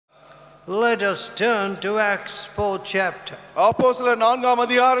let us turn to Acts 4th chapter. அப்போஸ்தலர் 4ஆம்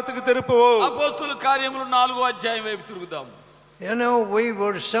அதிகாரத்துக்கு திருப்புவோம். అపోస్తలుల కార్యములు 4వ అధ్యాయం వైపు తిరుగుదాం. You know, we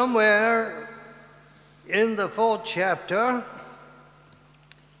were somewhere in the 4th chapter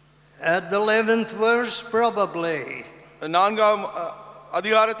at the 11th verse probably. 4ஆம்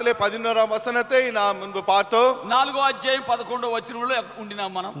அதிகாரத்திலே 11ஆம் வசனத்தை நாம் முன்பு பார்த்தோம். 4వ అధ్యాయం 11వ వచనంలో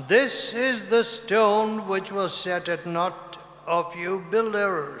ఉండినాం మనం. This is the stone which was set at naught of you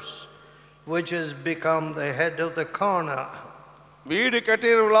builders, which has become the head of the corner. வீடு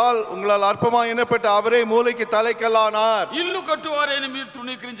கட்டியவர்களால் உங்களால் அற்பமாய் எண்ணப்பட்ட அவரே மூலைக்கு தலைக்கல்லானார். ఇల్లు కట్టువారైన మీరు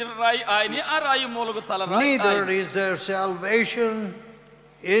తృణీకరించిన రాయి ఆయనే ఆ రాయి మూలకు తలరాయి. Neither is there salvation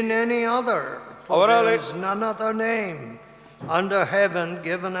in any other, for there is none other name under heaven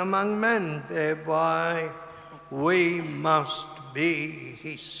given among men whereby we must be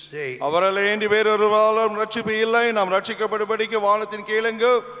his saved. அவராலே இன்றி வேறொருவராலும் ரட்சிப்பு இல்லை. நாம் ரட்சிக்கப்படும்படிக்கு வானத்தின்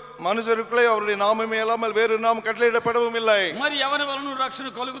கீழெங்கு మనుషులకులే அவருடைய నామమే అல்லாமல் వేరు నామం కట్టలేడపడவும் இல்லை. మరి ఎవరి వలన రక్షణ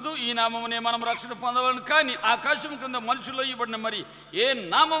కలుగుదు ఈ నామమునే మనం రక్షణ పొందవలను కానీ ఆకాశం కింద మనుషుల్లో ఇవ్వబడిన మరి ఏ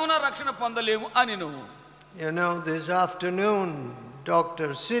నామమున రక్షణ పొందలేము అని నువ్వు. You know, this afternoon Dr.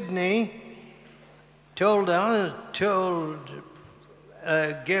 Sidney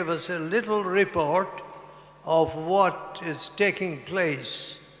gave us a little report of what is taking place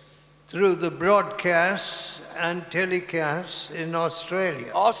through the broadcasts and telecasts in Australia.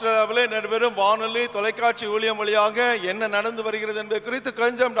 ஆஸ்திரேலியாவிலே நடைபெறும் வானொலி தொலைக்காட்சி ஊழியம் வழியாக என்ன நடந்து வருகிறது என்பது குறித்து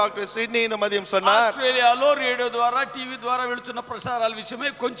கொஞ்சம் டாக்டர் சிட்னி இந்த மதியம் சொன்னார். ఆస్ట్రేలియాలో రేడియో ద్వారా టీవీ ద్వారా వెళ్తున్న ప్రసారాల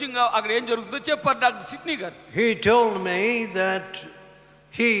విషయమై కొంచెంగా అక్కడ ఏం జరుగుతుందో చెప్పారు డాక్టర్ సిడ్నీ గారు. He told me that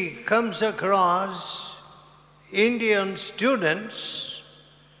he comes across Indian students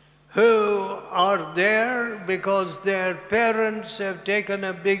who are there because their parents have taken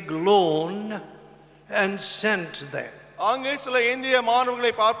a big loan and sent them. அங்கே சில இந்திய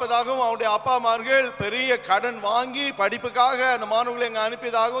மாணவர்களை பார்ப்பதாகவும் அவருடைய அப்பா அம்மார்கள் பெரிய கடன் வாங்கி படிப்புக்காக அந்த மாணவர்களை அங்க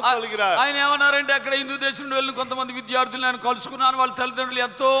அனுப்பியதாகவும் சொல்கிறார். ఆయన ఏమన్నారంటే అక్కడ హిందూ దేశం నుండి వెళ్ళిన కొంతమంది విద్యార్థులను నేను కలుసుకున్నాను. వాళ్ళ తల్లిదండ్రులు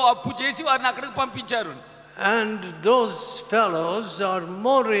ఎంతో అప్పు చేసి వారిని అక్కడికి పంపించారు. And those fellows are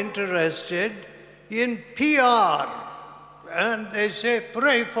more interested in PR. And they say,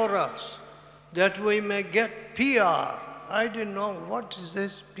 pray for us that we may get PR. I didn't know what is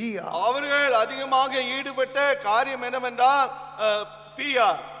this PR. அவர்கள் அதிகமாக ஈடுபட்ட காரியம் என்னவென்றால்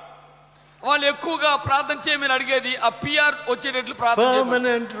PR. వాళ్ళు ఎక్కువగా ప్రార్థన చేయమని అడిగేది ఆ PR వచ్చేటట్లు ప్రార్థన చేయమని.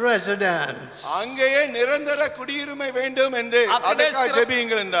 Permanent residence. அங்கேயே நிரந்தர குடியுரிமை வேண்டும் என்று அதற்காக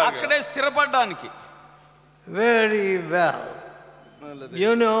ஜெபியுங்கள் என்றார்கள். అక్కడే స్థిరపడడానికి. Very well.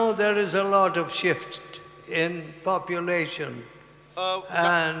 You know, there is a lot of shift in population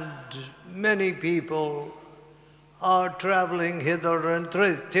and many people are traveling hither and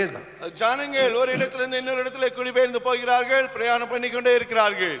thither. ஜனங்கள் ஒரு இடத்திலிருந்து இன்னொரு இடத்திலே குடிபெயர்ந்து போகிறார்கள், பிரயாணம் பண்ணிக்கொண்டே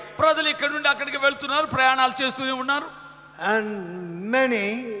இருக்கிறார்கள். ప్రజలు ఇక్కడ నుండి అక్కడికి వెళ్తున్నారు, ప్రయాణాలు చేస్తూనే ఉన్నారు. And many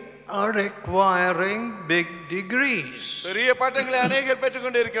are acquiring big degrees. பெரிய பட்டங்களை अनेகர்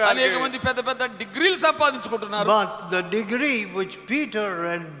பெற்றுக்கொண்டே இருக்கிறார்கள். అనేక మంది పెద్ద పెద్ద డిగ్రీలు సంపాదించుకుంటున్నారు. But the degree which Peter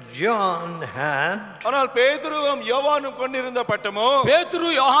and John had, ஆனால் பேதுருவும் யோவானும் கொண்டிருந்த பட்டமோ,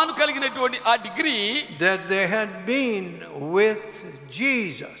 పేతురు యోహాను కలిగినటువంటి ఆ degree, that they had been with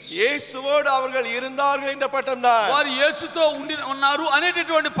Jesus. இயேசுவோடு அவர்கள் இருந்தார்கள் என்ற பட்டம்தான். వారు యేసుతో ఉన్నారు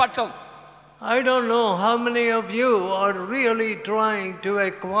అనేటటువంటి పట్టం. I don't know how many of you are really trying to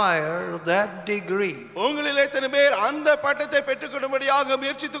acquire that degree. உங்களில் எத்தனை பேர் அந்த பட்டத்தை பெற்றுக்கொள்ளும்படியாக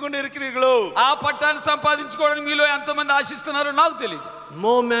முயற்சித்துக் கொண்டு இருக்கிறீர்களோ? ఆ పట్టాన్ని సంపాదించుకోవడానికి మీలో ఎంతమంది ఆశిస్తున్నారో నాకు తెలియదు.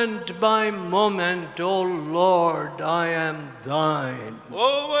 Moment by moment, oh Lord, I am thine.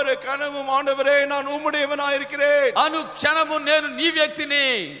 ஒவ்வொரு கணமும் ஆண்டவரே நான் உம்முடையவனாய் இருக்கிறேன். అనుక్షణము నేను నీ వ్యక్తిని.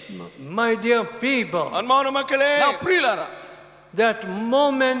 My dear people, அன்பான மக்களே, నా ప్రియులారా, that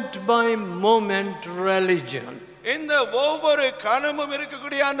moment by moment religion, இந்த ஒவ்வொரு கணமும்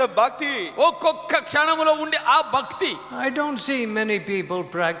இருக்கக்கூடிய அந்த பக்தி, ఒక్కొక్క క్షణములో ఉండే ఆ భక్తి, I don't see many people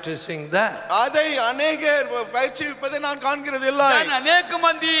practicing that. அதை அநேகர் பயிற்சிப்பதை நான் காண்கிறது இல்லை. దాన్ని అనేక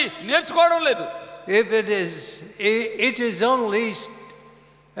మంది నేర్చుకోవడం లేదు. If it is only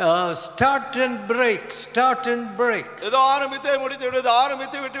start and break, start and break. ஏதோ ஆரம்பித்து முடித்து விடுவது,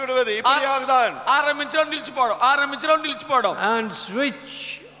 ஆரம்பித்து விட்டு விடுவது, இப்படியாக தான். ఆరంభించడం నిలిచిపోవడం, ఆరంభించడం నిలిచిపోవడం. And switch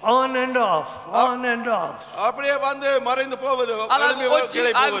on and off, on and off. அப்படியே வந்து மறைந்து போவது, అలా எழும்பி వచ్చి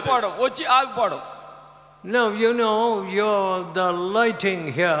கீழே போவது. ఆగిపోవడం, వచ్చి ఆగిపోవడం. Now you know the lighting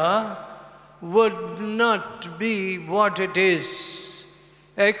here would not be what it is,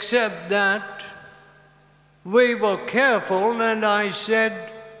 except that we were careful and I said,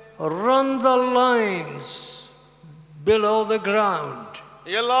 run the lines below the ground.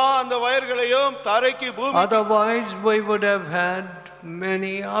 எல்லா அந்த வயர்களையும் தரைக்கு பூமி. Otherwise we would have had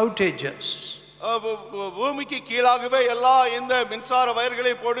many outages. பூமிக்கு கீழாகவே எல்லா இந்த மின்சார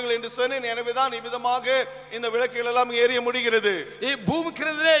வயர்களை போடுங்கள் என்று சொன்னேன். எனவேதான் இவ்விதமாக இந்த விளக்குகள் எல்லாம் எரிய முடிகிறது. ఈ భూమి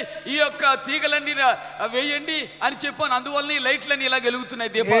క్రిందనే ఈ యొక్క తీగలన్నీ వేయండి అని చెప్పాను. అందువల్ల ఈ లైట్లన్నీ ఇలా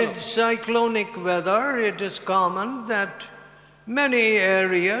వెలుగుతున్నాయి దీపాలు. In cyclonic weather, it is common that many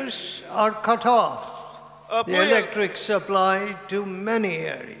areas are cut off. The electric supply to many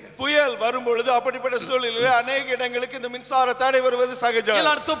areas. புயல் வரும்பொழுது அப்படிப்பட்ட சூழ்நிலையில் अनेक இடங்களுக்கு இந்த மின்சார தடை வருவது சகஜம்.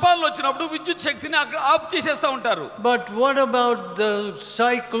 ఇలాంటి తుఫాన్లు వచ్చినప్పుడు విద్యుత్ శక్తిని అక్కడ ఆఫ్ చేసేస్తా ఉంటారు. But what about the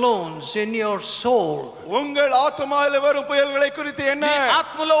cyclones in your soul? உங்கள் ஆத்மாவிலே வரும் புயல்களை குறித்து என்ன?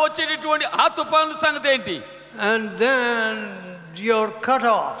 ఆత్మలో వచ్చేటటువంటి ఆ తుఫాన్ల సంగతి ఏంటి? And then you're cut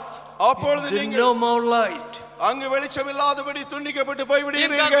off. அப்பொழுது நீங்கள் no more light. அங்கு வெளிச்சம் இல்லாதபடி துண்டிக்கப்பட்டு போய்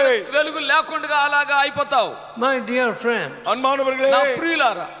விடுவீர்கள். వెలుగు లేకుండా అలాగా అయిపోతావు. My dear friends, అన్మానవర్గలే, నా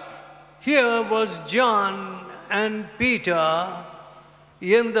ప్రియులారా, here was John and Peter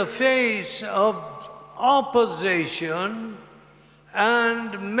in the face of opposition and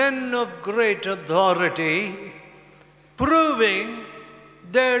men of great authority proving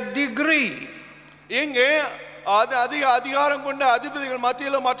their degree. இங்கே அதிக அதிகாரம் கொண்ட அதிபதிகள்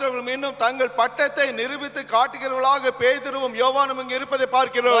மத்தியிலும் மற்றவர்கள் இன்னும் தங்கள் பட்டத்தை நிரூபித்து காட்டுகிறவர்களாக பேதுருவும் யோவானும் இங்கே இருப்பதை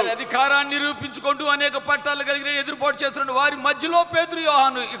பார்க்கிறோம். అధికారాన్ని నిరూపించుకుంటూ అనేక పట్టాలు కలిగిన ఎదురుపాటు చేస్తున్న వారి మధ్యలో పేతురు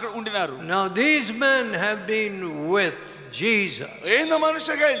యోహాను ఇక్కడ ఉండినారు. Now these men have been with Jesus. இந்த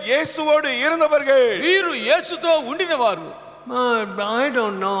மனுஷர்கள் இயேசுவோடு இருந்தவர்கள். వీరు యేసుతో ఉండినవారు. I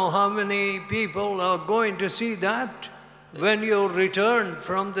don't know how many people are going to see that when you return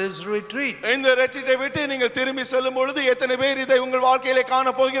from this retreat. இந்த ரெட்ரீட்டை விட்டு நீங்கள் திரும்பி செல்லும் பொழுது எத்தனை பேர் இதை உங்கள் வாழ்க்கையிலே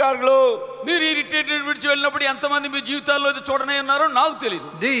காண போகிறார்களோ? మీరు ఈ రిట్రీట్ విడిచి వెళ్ళినప్పుడు ఎంతమంది మీ జీవితాల్లో ఇది చూడనన్నారో నాకు తెలియదు.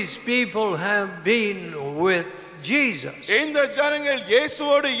 These people have been with Jesus. இந்த ஜனங்கள்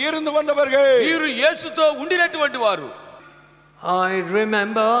இயேசுவோடு இருந்து வந்தவர்கள். వీరు యేసుతో ఉండినటువంటి వారు. I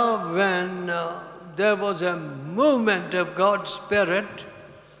remember when there was a movement of God's Spirit.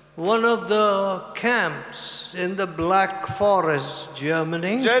 One of the camps in the Black Forest,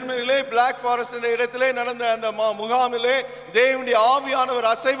 Germany. ஜெர்மனியிலே Black Forest என்ற இடத்திலே நடந்த அந்த முகாமிலே தேவனுடைய ஆவியானவர்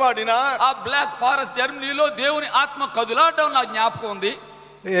அசைவாடினார். ఆ బ్లాక్ ఫారెస్ట్ జర్మనీలో దేవుని ఆత్మ కదులాడడం నాకు జ్ఞాపకం ఉంది.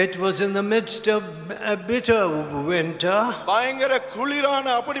 It was in the midst of a bitter winter. பயங்கர குளிரான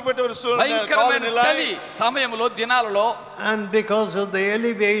அப்படிப்பட்ட ஒரு చలి సమయంలో దినాలలో, and because of the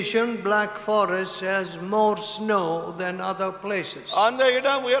elevation, Black Forest has more snow than other places. அந்த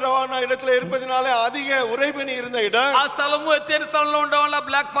இடம் உயரமான இடத்திலே இருப்பதினாலே அதிக உறைபனி இருந்த இடம். ఆ స్థలము ఎత్తైన స్థలంలో ఉండడం వల్ల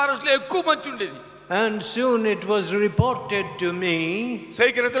బ్లాక్ ఫారెస్ట్ లో ఎక్కువ మంచు ఉండేది. And soon it was reported to me.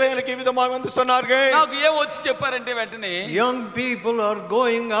 சீக்கிரத்திலே எனக்கு விதமாக வந்து சொன்னார்கள். నాకు ఏం వచ్చి చెప్పారంటే వెంటనే, young people are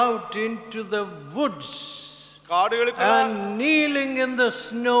going out into the woods காடுகளுக்குள்ள and kneeling in the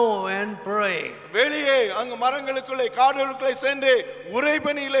snow and praying. வெளியே அங்க மரங்களுக்குள்ளே காடுகளுக்குள்ளே சென்று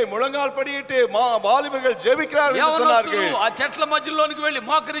உறைபனியிலே முழங்கால் படியிட்டு வாலிபர்கள் ஜெபிக்கிறார்கள் என்று சொன்னார்கள். ఆ చెట్ల మధ్యలోనికి వెళ్ళి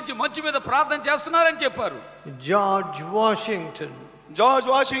మోకరించి మంచు మీద ప్రార్థన చేస్తున్నారని చెప్పారు. George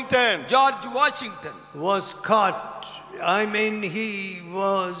Washington was caught. I mean, he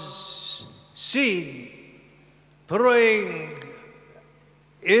was seen praying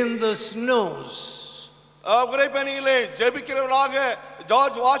in the snows. உறைபனியிலே ஜெபிக்கிறவராக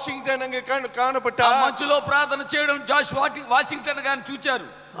George Washington அங்கே காணப்பட்டார். మంచులో ప్రార్థన చేయడం జార్జ్ వాషింగ్టన్ గారిని చూచారు.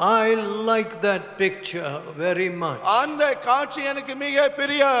 I like that picture very much. அந்த காட்சி எனக்கு மிக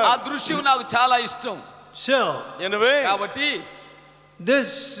பிரியம். ఆ దృశ్యం నాకు చాలా ఇష్టం. So, எனவே కాబట్టి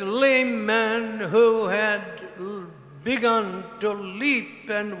this lame man who had begun to leap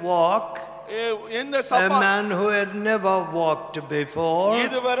and walk, a man who had never walked before,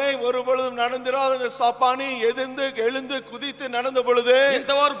 இதுவரை ஒருபொழுதும் நடந்திராத அந்த சப்பானி எழுந்து குதித்து நடந்த பொழுது,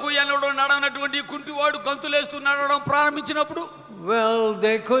 ఇంతవరకు ఎన్నడూ నడవనటువంటి కుంటివాడు గంతులేస్తూ నడవడం ప్రారంభించినప్పుడు, well,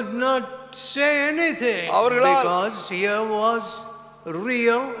 they could not say anything because here was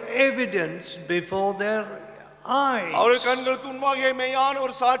real evidence before their eyes. அவர்கள் கண்களுக்கு முன்பாக மெய்யான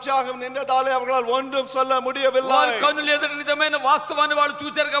ஒரு சாட்சியாக நின்றதாலே அவர்களால் ஒன்றும் சொல்ல முடியவில்லை. వారి కన్నుల ఎదుట నిజమైన వాస్తవాన్ని వాళ్ళు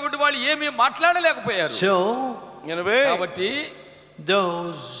చూశారు కాబట్టి వాళ్ళు ఏమీ మాట్లాడలేకపోయారు. So, కాబట్టి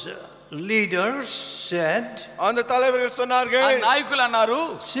those leaders said, அந்த தலைவர்கள் சொன்னார்கள், ఆ నాయకులు అన్నారు,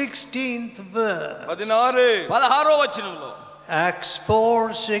 16th verse, 16వ వచనంలో, Acts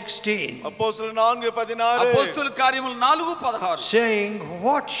 4:16, அப்போஸ்தலர் 4:16, అపోస్తలుల కార్యములు 4:16, saying,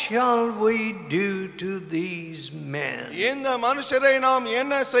 what shall we do to these men? இந்த மனுஷரை நாம்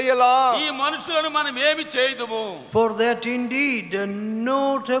என்ன செய்யலாம்? ఈ మనుషులను మనం ఏమి చేయుదుము? For that indeed a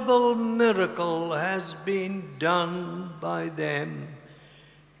notable miracle has been done by them,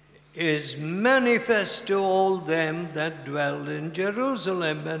 is manifest to all them that dwell in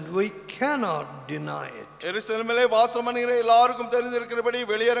Jerusalem, and we cannot deny it. எருசலேமிலே வாசம் பண்ணுகிற எல்லாருக்கும் தெரிந்திருக்கிறபடி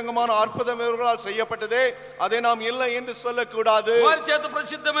வெளியரங்கமான அற்புதம் இவர்களால் செய்யப்பட்டதே, அதை நாம் இல்லை என்று சொல்லக்கூடாது. వారి చేత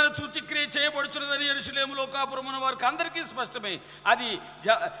ప్రసిద్ధమైన సూచక్రియ చేయబడుచున్నదని యెరూషలేములో కాపురమున్న వారికి అందరికీ స్పష్టమే, అది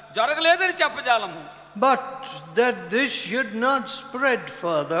జరగలేదని చెప్పజాలము. But that this should not spread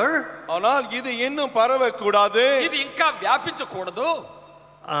further, ஆனால் இது இன்னும் பரவக்கூடாது, ఇది ఇంకా వ్యాపించకూడదు.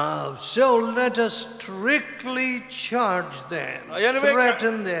 So let us strictly charge them,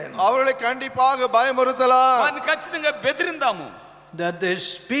 threaten them, அவர்களை கண்டிப்பாக பயமுறுத்தலாம், వారిని ఖచ్చితంగా బెదిరిందాము. that they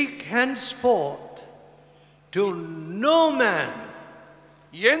speak henceforth to no man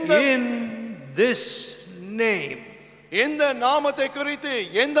in this name. இந்த நாமத்தை குறித்து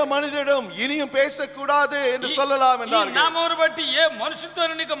எந்த மனிதனும் இனியும் பேசக்கூடாது என்று சொல்லலாம் என்றார்கள். ఈ నామమును బట్టి ఏ మనుషులతో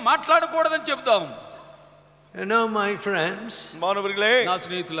నీకు మాట్లాడకూడదని చెప్తాం. You know, my friends, మానవులే, నా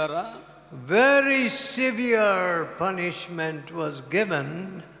స్నేహితులారా, very severe punishment was given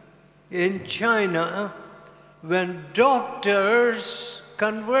in China when doctors,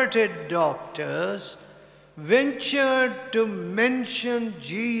 converted doctors, ventured to mention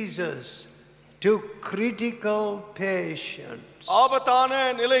Jesus to critical patients. ஆபத்தான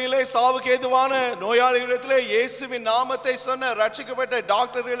நிலையிலே சாவுக்கு ஏதுவான நோயாளிகளிடத்திலே இயேசுவின் நாமத்தை சொன்ன ரட்சிக்கப்பட்ட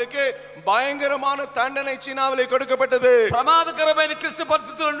டாக்டர்களுக்கு பயங்கரமான தண்டனை சீனாவிலே கொடுக்கப்பட்டது. ప్రమాదకరమైన క్లిష్ట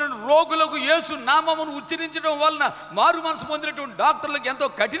పరిస్థితుల్లో రోగులకు యేసు నామమును ఉచ్చరించడం వలన మారు మనసు పొందినటువంటి డాక్టర్లకు ఎంతో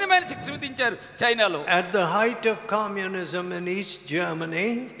కఠినమైన శిక్ష విధించారు చైనాలో. At the height of communism in East Germany,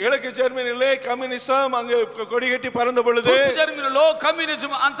 கிழக்கு ஜெர்மனியிலே கம்யூனிசம் அங்கு கொடிகட்டி பறந்த பொழுது, జర్మనీలో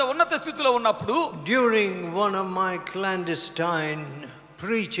కమ్యూనిజం అంత ఉన్నత స్థితిలో ఉన్నప్పుడు, during one of my clandestine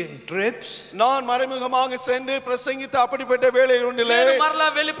preaching trips, நான் மறைமுகமாக சென்று பிரசங்கித்த அப்படிப்பட்ட வேளை ஒன்றிலே మరలా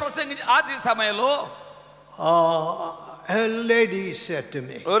వెళ్ళి ప్రసంగించి ఆది సమయంలో a lady said to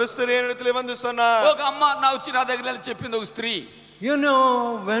me, ஒரு ஸ்திரீ என்னிடத்தில் வந்து சொன்னார், ఒక అమ్మ నా వచ్చి నా దగ్గర చెప్పింది, ఒక స్త్రీ, you know,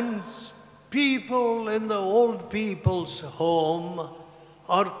 when people in the old people's home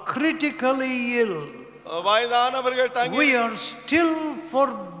are critically ill, வயதானவர்கள் தங்கி, we are still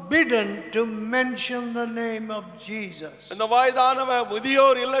forbidden to mention the name of Jesus. இந்த வயதானவ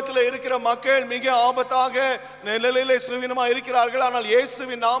முதியோர் இல்லத்தில் இருக்கிற மக்கள் மிக ஆபத்தாக நிலையிலே சுவீனமா இருக்கிறார்கள், ஆனால்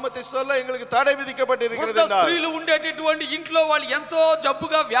இயேசுவின் நாமத்தை சொல்ல எங்களுக்கு தடை விதிக்கப்பட்டிருக்கிறது என்றார். స్త్రీలు ఉండేటటువంటి ఇంట్లో వాళ్ళు ఎంతో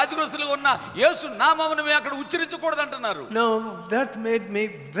జబ్బుగా వ్యాధిగ్రస్తులుగా ఉన్న యేసు నామమును అక్కడ ఉచ్చరించకూడదు అంటున్నారు. No, that made me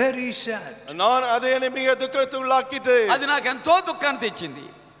very sad. நான் அதை என்னை மிக துக்கத்துள்ளாக்கிட்டு, అది నాకు ఎంతో దుఃఖాన్ని తెచ్చింది.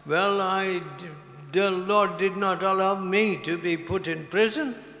 Well, the Lord did not allow me to be put in prison.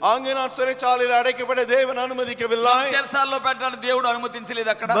 அங்கே நான் சிறைச்சாலையில் அடைக்கப்பட தேவன் அனுமதிக்கவில்லை. చెరసాలలో పెట్టడానికి దేవుడు అనుమతించలేదు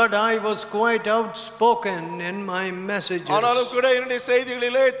అక్కడ. But I was quite outspoken in my messages. ஆனாலும் கூட என்னுடைய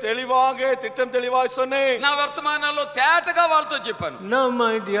செய்திகளிலே தெளிவாக திட்டம் தெளிவாய் சொன்னேன். నా వర్తమానాల్లో తేటగా వాళ్ళతో చెప్పాను. Now,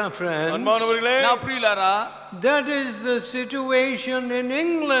 my dear friends, அன்பானவர்களே, నా ప్రియులారా, that is the situation in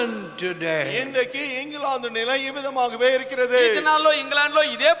England today. இன்றைக்கு இங்கிலாந்து நிலை இவ்விதமாகவே இருக்கிறது. ఈ దినాల్లో ఇంగ్లాండ్లో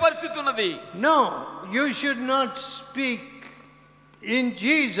ఇదే పరిస్థితి ఉన్నది. No, you should not speak in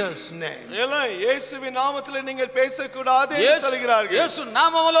Jesus name. இல்லை, இயேசுவின் நாமத்தில் நீங்கள் பேசக்கூடாது என்று சொல்கிறார்கள். యేసు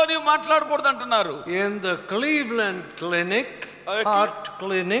నామములో నీవు మాట్లాడకూడదు అంటున్నారు. In the Cleveland Clinic, Heart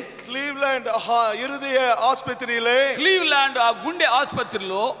Clinic, Cleveland இருதய ஆஸ்பத்திரியிலே, క్లీవ్లాండ్ ఆ గుండె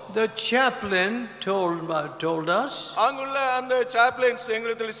ఆసుపత్రిలో the chaplain told us, அங்குள்ள அந்த சாப்ளைன்ஸ்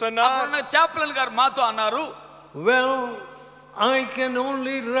எங்களுக்கு சொன்னார், చాప్లన్ గారు మాతో అన్నారు, well, I can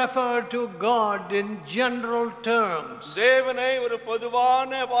only refer to God in general terms. தேவனை ஒரு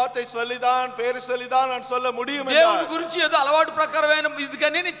பொதுவான வார்த்தை சொல்லிதான் பேர் சொல்லிதான் நான் சொல்ல முடியும் దేవుని என்றார். గురించి ఏదో అలవాటు ప్రకారమైన ఇది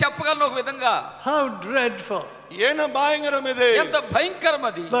కానీ నేను చెప్పగలను ఒక విధంగా. How dreadful. என்ன பயங்கரம் இது. ఎంత భయంకరం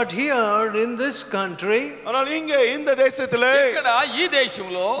అది. But here in this country, ஆனால் இங்கே இந்த தேசத்திலே, ఇక్కడ ఈ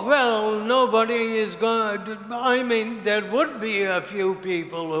దేశంలో, well, nobody is going to, I mean, there would be a few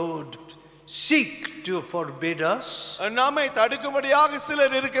people who would seek to forbid us. நம்மை தடுக்கும்படியாக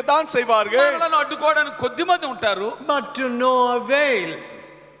சிலர் இருக்கத்தான் செய்வார்கள். మనలను అడ్డుకోవడానికి కొద్దిమంది ఉంటారు. But to no avail.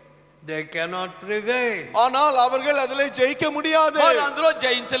 They cannot prevail. ஆனால் அவர்கள் அதிலே ஜெயிக்க முடியாது. వారు అందులో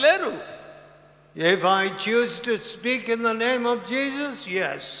జయించలేరు. If I choose to speak in the name of Jesus,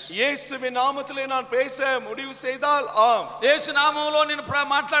 yes. இயேசுவின் நாமத்திலே நான் பேச முடிவு செய்தால் ஆம். యేసు నామములో నేను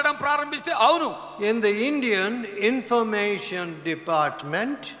మాట్లాడడం ప్రారంభిస్తే అవును. In the Indian Information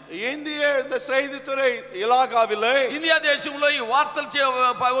Department, இந்திய இந்த செய்தித்துறை இலாகாவிலே, ఇండియా దేశంలో ఈ వార్తలు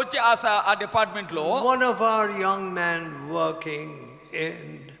వచ్చే ఆ డిపార్ట్మెంట్ లో one of our young men working in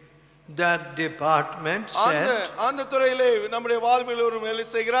that department said, அந்த துறையிலே நம்முடைய வாழ்வில் ஒரு வேலை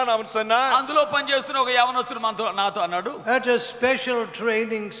செய்கிறான். அவன் சொன்னான், అందులో పనిచేస్తున్న ఒక యవనస్తుడు నాతో అన్నాడు, at a special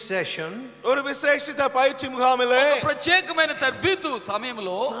training session, ஒரு விசேஷித்த பயிற்சி முகாமிலே, ప్రత్యేకమైన తర్బీతు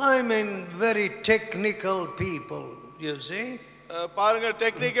సమయంలో, I mean very technical people, you see, பாருங்க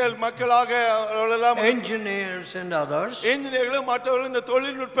டெக்னிக்கல் மக்களாக அவர்களெல்லாம் engineers and others, இன்ஜினியர்களும் மற்றவர்கள் இந்த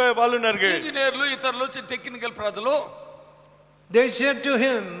தொழில்நுட்ப வல்லுநர்கள் ఇంజనీర్లు ఇతరులు టెక్నికల్ ప్రజలు they said to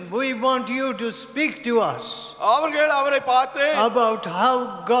him, we want you to speak to us அவர்கள் அவரை பார்த்து about how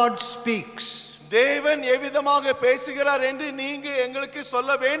God speaks. தேவன் எவ்விதமாக பேசுகிறார் என்று நீங்க எங்களுக்கு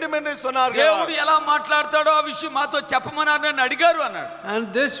சொல்ல வேண்டும் என்று சொன்னார்கள். దేవుడు ఎలా మాట్లాడతాడో ఆ విషయం మాతో చెప్పమన్నారు అని అడిగారు అన్నాడు. And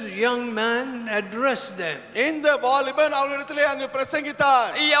this young man addressed them. இந்த வாலிபன் அவர்களிடத்திலே அங்கு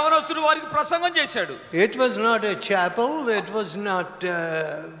பிரசங்கித்தார். ఈ యవనస్తుడు వారికి ప్రసంగం చేశాడు. It was not a chapel, it was not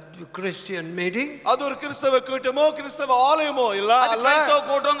Christian meeting. அது ஒரு கிறிஸ்தவ கூட்டமோ கிறிஸ்தவ ஆலயமோ இல்ல. అది క్రైస్తవ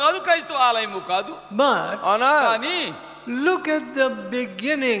కూటం కాదు, క్రైస్తవ ఆలయము కాదు. But కానీ look at the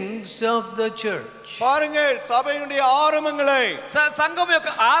beginnings of the church. பாருங்கள் சபையினுடைய ஆரம்பங்களை. సంఘం యొక్క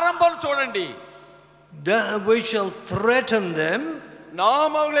ఆరంభాలు చూడండి. We shall threaten them.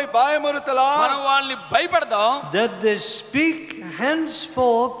 நாம் அவர்களை பயமுறுத்தலாம். మనం వాళ్ళని భయపెడదాం. That they speak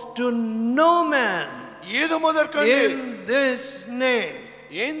henceforth to no man. இது முதற்கொண்டு in this name.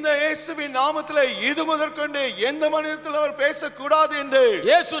 இந்த இயேசுவின் நாமத்திலே இது முதற்கொண்டு எந்த மனிதத்தில் அவர் பேசக்கூடாது என்று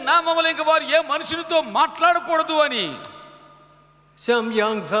యేసు నామములో ఇంక వారు ఏ మనుషునితో మాట్లాడకూడదు అని. Some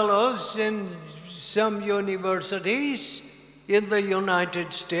young fellows in some universities in the United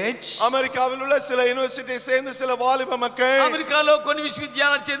States, అమెరికాவில் ఉల్ల சில యూనివర్సిటీ சேர்ந்த சில வாலிப மக்கள், అమెరికాలో కొన్ని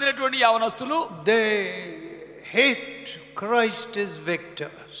విశ్వవిద్యాలయాలకు చెందినటువంటి యవనస్తులు, they hate Christ is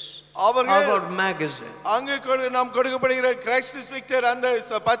victors. அவர்கள் our magazine, அங்கே நாம் கொடுக்கப்படுகிற கிரைஸ்ட் இஸ் விக்டர் அந்த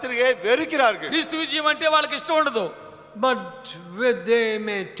பத்திரிகையை வெறுக்கிறார்கள். క్రీస్తు విజయం అంటే వాళ్ళకి ఇష్టం ఉండదు. but they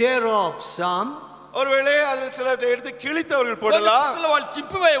may tear off some, ஒருவேளை அதில் சில எடுத்து கிழித்தவர்கள் போடலாம், వాళ్ళు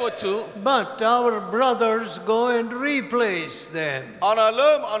చింపివేయవచ్చు. but our brothers go and replace them.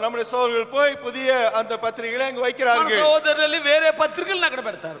 ஆனாலும் நம்முடைய சகோதரர்கள் போய் புதிய அந்த பத்திரிகைகளை அங்க வைக்கிறார்கள். మన సోదరులు వేరే పత్రికలను అక్కడ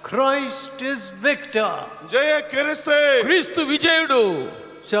పెడతారు. Christ is victor. జయ క్రీస్తు, క్రీస్తు విజయుడు.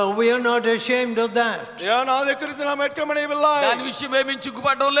 So we are not ashamed of that. அதை குறித்து நாம் வெட்கமடையவில்லை. దాని విషయం ఏమీ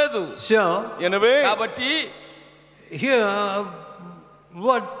చిక్కుపడడం లేదు. So எனவே కాబట్టి here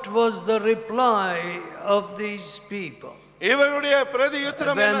what was the reply of these people இவர்களுடைய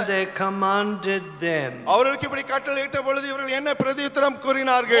பிரதியுத்தரம் when என்ன? they commanded them? அவர்களுக்கு இப்படி கட்டளையிட்ட பொழுது இவர்கள் என்ன பிரதியுத்தரம்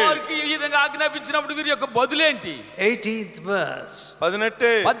கூறினார்கள்? వారికి ఈ విధంగా ఆజ్ఞాపించినప్పుడు వీరి యొక్క బదులేంటి? 18th verse.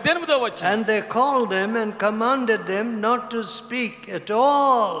 18వ వచనం. And they called them and commanded them not to speak at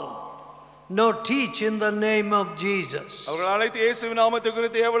all, nor teach in the name of Jesus. அவர்கள் அழைத்து இயேசுவின் நாமத்தை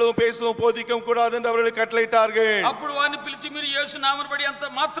குறித்து எவ்வளவு பேசவும் போதிக்கவும் கூடாது என்று அவர்கள் கட்டளையிட்டார்கள். అప్పుడు వారిని పిలిచి మీరు యేసు నామమును బట్టి అంత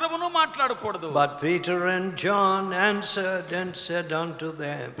మాత్రమును మాట్లాడకూడదు. But Peter and John answered and said unto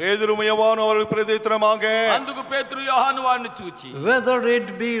them, பேதுரும் யோவானும் அவர்கள் பிரதியுத்தரமாக, అందుకు పేతురు యోహాను వారిని చూచి, whether it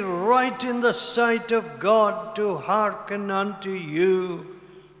be right in the sight of God to hearken unto you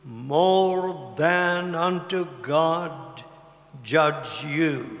more than unto God, judge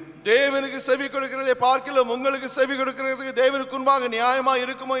you. தேவனுக்கு செவி கொடுக்கிறதை பார்க்கலாம், உங்களுக்கு செவி கொடுக்கிறதுக்கு தேவனுக்கு முன்பாக நியாயமா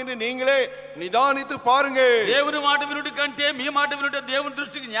இருக்குமோ என்று நீங்களே நிதானித்து பாருங்க. దేవుని మాట వినుట కంటే మీ మాట వినుట దేవుని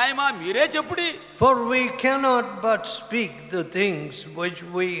దృష్టికి న్యాయమా మీరే చెప్పుడి. For we cannot but speak the things which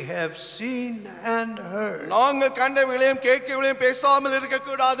we have seen and heard. நாங்கள் கண்டவைகளையும் கேட்கவைகளையும் பேசாமல் இருக்க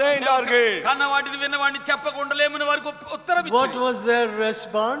கூடாதே என்றார்கள். కన్న వాటిని విన్న వాటిని చెప్పకుండలేమని వారికి ఉత్తరం What ఇచ్చారు. was their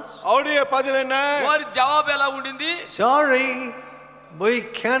response? அவருடைய பதில் என்ன? వారి జవాబు ఎలా ఉండింది? Sorry, we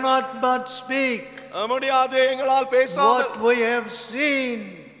cannot but speak முடியாது, எங்களால் பேசாமல் what we have seen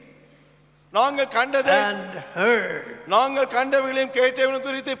நாங்கள் கண்டதை and heard. நாங்கள் கண்டவைகளையும் கேட்டவைகளையும்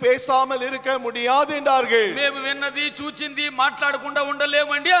குறித்து பேசாமல் இருக்க முடியாது என்றார்கள். మేము విన్నది చూచింది మాట్లాడకుండా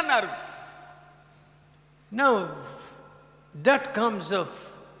ఉండలేమండి అన్నారు. Now that comes of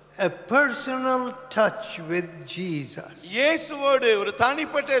a personal touch with Jesus. இயேசுவோடு ஒரு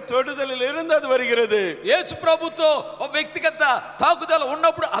தனிப்பட்ட தொடுதலில் இருந்து அது வருகிறது. యేసు ప్రభుతో ఒక వ్యక్తిగత తాకుదల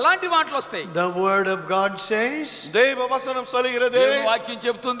ఉన్నప్పుడు అలాంటి మాటలు వస్తాయి. The word of God says, தேவ வசனம் சொல்கிறது, దేవుని వాక్యం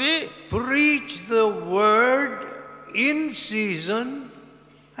చెప్తుంది, preach the word in season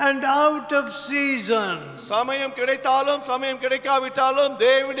and out of season. சமயம் கிடைத்தாலும் சமயம் கிடைக்காவிட்டாலும்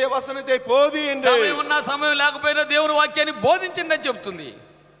தேவனுடைய வசனத்தை போதி என்று. సమయం ఉన్నా సమయం లేకపోయినా దేవుని వాక్యాన్ని బోధించండి అని చెప్తుంది.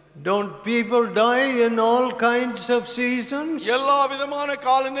 Don't people die in all kinds of seasons? எல்லா விதமான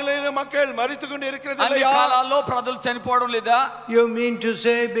காலநிலையில மக்கள் மரித்துக் கொண்டு இருக்கிறது అన్ని இல்லையா? కాలాల్లో ప్రజలు చనిపోవడం లేదా? You mean to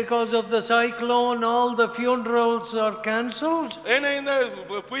say because of the cyclone all the funerals are cancelled? ஏன்னா இந்த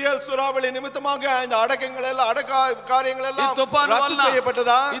புயல் சூறாவளி நிமித்தமாக இந்த அடக்கங்கள் எல்லாம் அடக்க காரியங்கள் ఈ எல்லாம் తుఫాను రద్దు వల్ల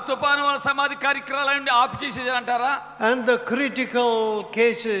செய்யப்பட்டதா? ఈ తుఫాను వల్ల సమాధి కార్యక్రమాలన్నీ ఆపు చేసేదంటారా? And the critical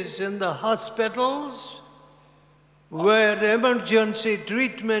cases in the hospitals where emergency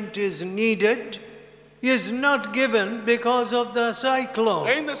treatment is needed, is not given because of the cyclone.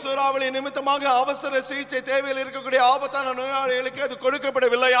 இந்த சூறாவளி நிமித்தமாக அவசர சிகிச்சை தேவையில் இருக்கக்கூடிய ஆபத்தான நோயாளிகளுக்கு அது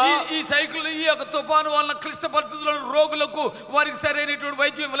கொடுக்கப்படவில்லையா? ఈ సైకిల్ ఈ యొక్క తుఫాను వలన క్లిష్ట పరిస్థితుల్లో రోగులకు వారికి సరైనటువంటి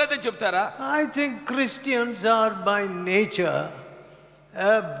వైద్యం ఇవ్వలేదని చెప్తారా? I think Christians are by nature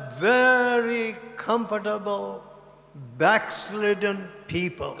a very comfortable, backslidden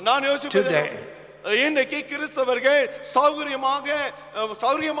people today. இன்றைக்கு கிறிஸ்தவர்கள்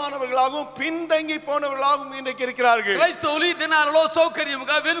சௌகரியமானவர்களாகவும் பின்தங்கி போனவர்களாகவும் இன்றைக்கு இருக்கிறார்கள். క్రైస్తవులు ఈ దినాలలో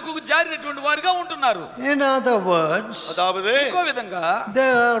సౌకర్యముగా వెనుకకు జారినటువంటి వారిగా ఉంటున్నారు. In other words, అదావదు ఇంకో విధంగా they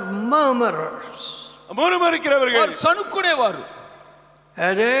are murmurers. మురుమురిக்கிறவர்கள், వారు సణుక్కునేవారు.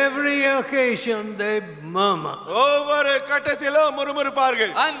 At every occasion they murmur. ஒவ்வொரு கட்டத்திலும்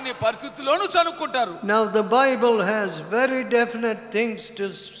முறுமுறுப்பார்கள். అన్ని పరిస్థితుల్లోనూ సణుక్కుంటారు. Now the Bible has very definite things to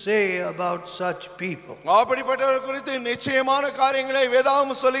say about such people. அப்படிப்பட்டவர்கள் குறித்து நிச்சயமான காரியங்களை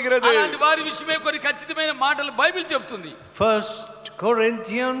வேதாகமம் சொல்லுகிறது. అలాంటి వారి విషయమే కొన్ని ఖచ్చితమైన మాటలు బైబిల్ చెప్తుంది. 1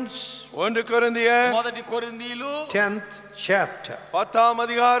 Corinthians 1 కొరింథీయులు మొదటి కొరింథీయులు 10th chapter 10వ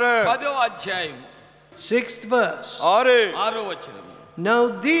అధ్యాయం 10వ అధ్యాయం 6th verse. 6వ వచనం. Now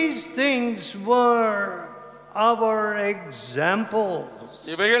these things were our examples.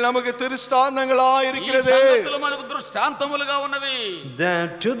 ఇవైகள் நமக்கு திருஷ்டாந்தங்களா இருக்கிறது. ఈ సంగతులు మనకు దృష్టాంతములుగా ఉన్నవి. That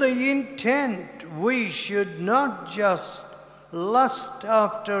to the intent we should not just lust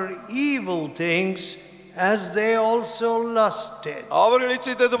after evil things as they also lusted. அவர்கள்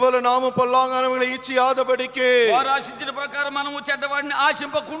இச்சித்தது போல நாமும் பொல்லாங்கானவைகளை இச்சியாதபடிக்கு వారు ఆశించిన ప్రకారం మనము చెడ్డవాడిని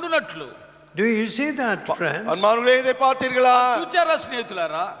ఆశింపకుండునట్లు. Do you see that, friends? అన్మానులే ఇదే பார்த்தீர்களா? చూచారా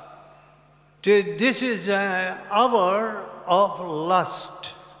స్నేహితులారా? This is an hour of lust.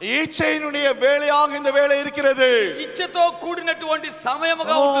 இச்சையினுடைய வேளையாக இந்த வேளை இருக்கிறது. ఇచ్చతో కూడినటువంటి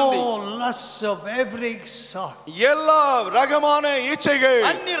సమయముగా ఉంటుంది. Oh, lusts of every sort. எல்லா రకமான ఇచ్చைகள்,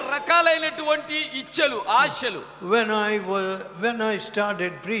 అన్ని రకాలైనటువంటి ఇచ్చలు, ఆశలు. When I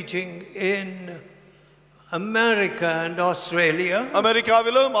started preaching in America and Australia,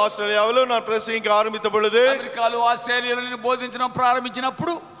 అమెరికావిலும் ఆస్ట్రేలియావిலும் நான் பிரசங்கிக்க ఆరంభించిన பொழுது, అమెరికాలో ఆస్ట్రేలియాలో నేను బోధించడం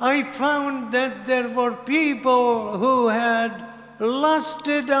ప్రారంభించినప్పుడు I found that there were people who had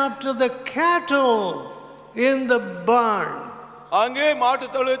lusted after the cattle in the barn. அங்கே மாட்டு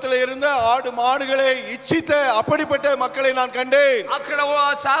தொழுவத்தில் இருந்த ஆடு மாடுகளை இச்சித்த அப்படிப்பட்ட மக்களை நான் கண்டேன். అక్కడ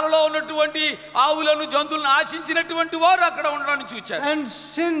సారలో ఉన్నటువంటి ఆవులను జంతువులను ఆశించినటువంటి వారు అక్కడ ఉండడాన్ని చూచారు. And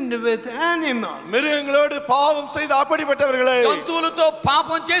sinned with animals. மிருகங்களோடு பாவம் செய்த அப்படிப்பட்டவர்களை, జంతువులతో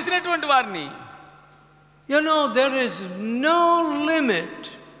పాపం చేసినటువంటి వారిని. You know, there is no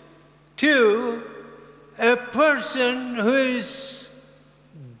limit to a person who is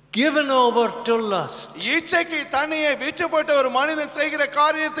given over to lust. இச்சைக்கு தன்னையே விட்டுப்பட்ட ஒரு மனிதன் செய்கிற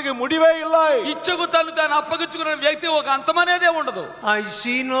காரியத்துக்கு முடிவே இல்லை. ఇచ్చకు తను తాను అప్పగించుకున్న వ్యక్తి ఒక అంతమనేదే ఉండదు. I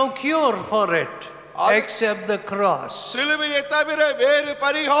see no cure for it except the cross. సిలువயை తవిర వేరు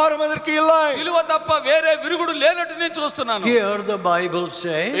పరిహారం அதற்கு இல்லை. సిలువ తప్ప వేరే విరుగుడు లేనట్టు నేను చూస్తున్నాను. Here the Bible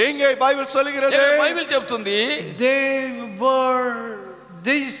says, இங்கே பைபிள் சொல்கிறது, బైబిల్ చెప్తుంది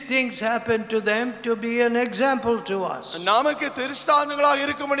these things happened to them to be an example to us. நமக்கு திருஷ்டாந்தங்களாக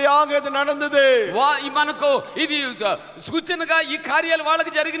இருக்கும்படியாக இது நடந்தது. మనకు ఇది సూచనగా ఈ కార్యాలు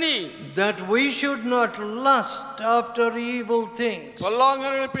వాళ్ళకి జరిగినాయి. That we should not lust after evil things.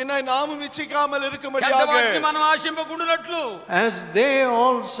 பொல்லாங்கர்கள் பின்னால் நாமும் இச்சிக்காமல் இருக்கும்படியாக మనం ఆశింపకుండునట్లు as they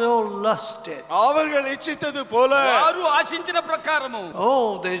also lusted. அவர்கள் இச்சித்தது போல వారు ఆశించిన ప్రకారము. Oh,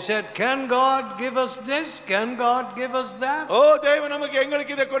 they said, can God give us this? Can God give us that? ஓ தேவன் நமக்கு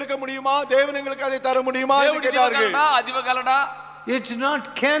எங்களுக்கு இதை கொடுக்க முடியுமா? தேவன் எங்களுக்கு அதை தர முடியுமா என்று கேட்டார்கள். అదివగలడా? It's not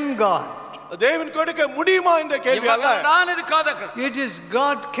can God. தேவன் கொடுக்க முடியுமா என்ற கேள்வி அல்ல. అనేది కాదు అక్కడ. It is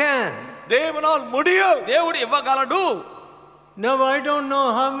God can. தேவனால் முடியும். దేవుడు ఇవ్వగలడు. Now I don't know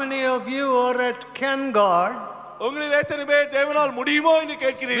how many of you are at can God. உங்களில் எத்தனை பேர் தேவனால் முடியுமோ என்று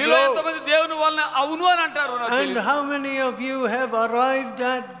கேட்கிறீர்களோ? ఎంతమంది దేవుని వలన అవును అని అంటారు? And how many of you have arrived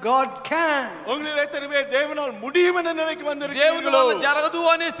at God can? உங்களில் எத்தனை பேர் தேவனால் முடியும் என்ற நிலைக்கு దేవుని வந்திருக்கிறீர்களோ? వలన జరగదు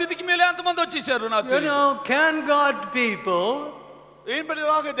అనే స్థితికి మీరే ఎంతమంది వచ్చేసారు? నాకు You know, can God people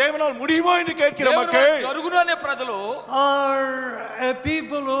என்பதாக தேவனால் முடியுமோ என்று கேட்கிற மக்கள் జరుగును అనే ప్రజలు are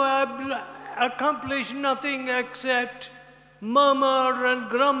people who have accomplished nothing except murmur and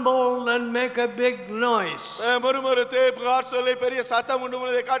grumble and make a big noise. முறுமுறுத்து புகார் சொல்லி பெரிய சத்தம்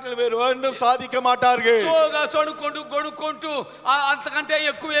உண்டுவதை காட்டில் வேறு ஒன்றும் சாதிக்க மாட்டார்கள். సోగా సొడుకుంటూ గొడుకుంటూ అంతకంటే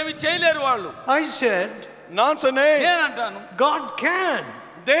ఎక్కువ ఏమీ చేయలేరు వాళ్ళు. I said, நான் சொன்னேன், నేను అంటాను God can.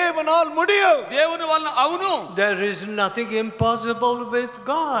 தேவனால் முடியும். దేవుని వలన అవును. There is nothing impossible with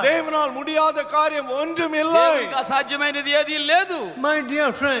God. தேவனால் முடியாத காரியம் ஒன்றும் இல்லை. దేవునికి అసాధ్యమైనది ఏదీ లేదు. My dear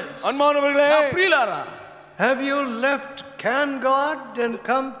friends, அன்பானவர்களே, నా ప్రియులారా, Have you left can God and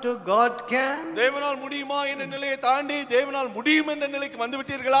come to God can? தேவனால் முடியுமா என்ற நிலையை தாண்டி தேவனால் முடியும் என்ற நிலைக்கு வந்து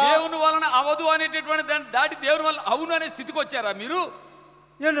விட்டீர்களா? దేవుని వలన అవదు అనేటటువంటి దాన్ని దాటి దేవుని వల్ల అవును అనే స్థితికి వచ్చారా మీరు?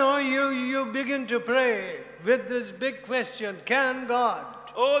 You know, you begin to pray with this big question, can God?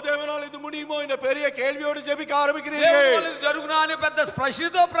 ఓ దేవనాల్ ఇది முடியுమో என்ற பெரிய கேள்வியோடு ஜெபிக்க ஆரம்பிக்கிறீர்கள். దేవుని వల్ల ఇది జరుగునా అనే పెద్ద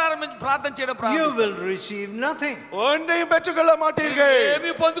ప్రశ్నతో ప్రార్థన చేయడం You ప్రారంభిస్తారు. will receive nothing. ஒன்றையும் பெற்றுக்கொள்ள மாட்டீர்கள்.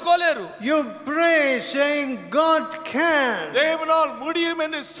 ఏమీ పొందుకోలేరు. You pray saying God can. தேவனால் முடியும்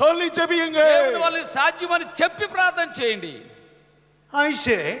என்று சொல்லி ஜெபியுங்கள். దేవుని వల్ల సాధ్యమని చెప్పి ప్రార్థన చేయండి. I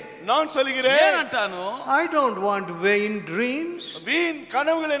say, நான் சொல்கிறேன், నేను అంటాను, I don't want vain dreams. வீண்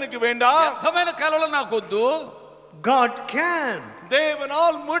கனவுகள் எனக்கு வேண்டாம். వ్యర్థమైన కలలు నాకు వద్దు. God can.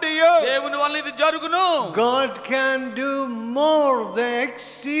 தேவனால் முடியும். దేవుని వల్ల ఇది జరుగును. God can do more than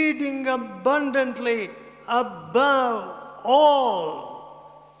exceeding abundantly above all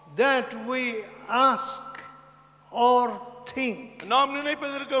that we ask or think. நாம்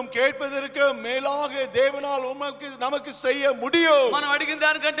நினைப்பதற்கும் கேட்பதற்கும் மேலாக தேவனால் நமக்கு செய்ய முடியும். మనం అడిగిన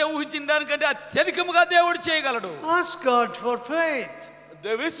దానికంటే ఊహించిన దానికంటే అత్యధికముగా దేవుడు చేయగలడు. Ask God for faith.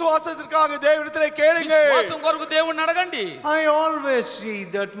 விசுவாசத்திற்காக தேவனிடத்திலே கேளுங்கள். విశ్వాసం కొరకు దేవుణ్ణి అడగండి. I always see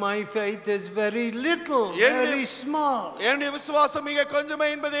that my faith is very little, very small. என்னுடைய விசுவாசம் மிக கொஞ்சமே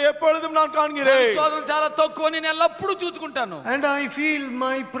என்பதை எப்பொழுதும் நான் காண்கிறேன். విశ్వాసం చాలా తక్కువ నేను ఎల్లప్పుడూ చూసుకుంటాను. And I feel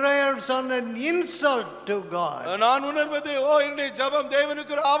my prayers are an insult to God. நான் உணர்வது என்னுடைய ஜெபம்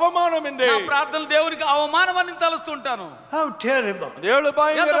தேவனுக்கு ஒரு அவமானம் என்று. నా ప్రార్థనలు దేవునికి అవమానం అని తలుస్తుంటాను. How terrible. దేవుడు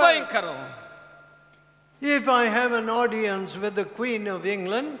భయంకరం. If I have an audience with the Queen of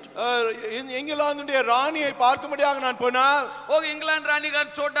England, ఇంగ్లాండుடைய రాణిயை பார்க்கும்படியாக நான் போனால், ఒక ఇంగ్లాండ్ రాణి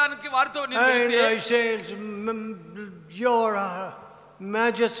గారిని చూడడానికి వారితో నేను and వెళ్తే, I say, Your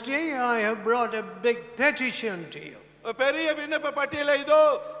Majesty, I have brought a big petition to you. பெரிய விண்ணப்ப பட்டியலை இதோ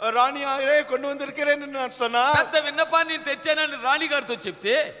ராணியாரே கொண்டு வந்திருக்கிறேன் என்று நான் சொன்னார். పెద్ద విన్నపాన్ని తెచ్చానని రాణి గారితో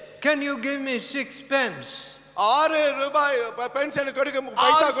చెప్తే, Can you give me 6 pence? 6 ரூபாய் பென்ஷன் கொடுக்க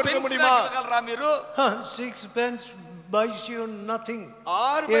பைசா கொடுக்க முடியுமா? 6 pence buys you nothing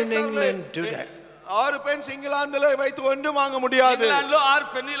 6 in England today. 6 Benz இங்கிலாந்துல வைத்து ஒன்றும் வாங்க முடியாது. ఇంగ్లాండ్ లో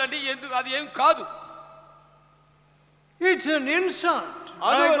 6 పెన్నీలు అంటే ఎందుకు అది ఏం కాదు. It's an insult.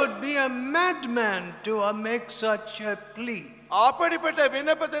 I would be a madman to make such a plea. அப்படிப்பட்ட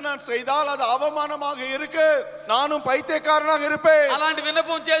விண்ணப்பத்தை நான் செய்தால் அது அவமானமாக இருக்கு. நானும் பைத்தியக்காரனாக இருப்பேன். అలాంటి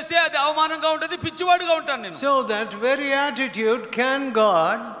విన్నపం చేస్తే అది అవమానంగా ఉంటది, పిచ్చివాడుగా ఉంటాను నేను. So that very attitude, can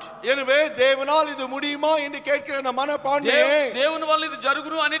God? எனவே தேவனால் இது முடியுமா என்று கேட்கிற அந்த மனப்பான்மையே దేవుని వల్ల ఇది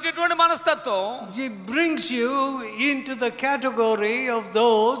జరుగును అనేటటువంటి మనస్తత్వం He brings you into the category of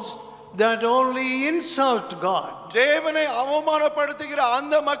those that only insult God. தேவனை அவமானப்படுத்துகிற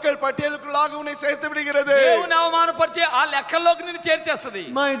அந்த மக்கள் பட்டியலுக்குள்ளாக உன்னை சேர்த்து விடுகிறது. దేవుని అవమానపరిచే ఆ లెక్కల్లోకి నిన్ను చేర్చేస్తది.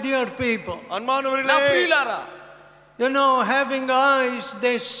 My dear people, అన్మానవர்களே, నా ప్రియులారా, you know, having eyes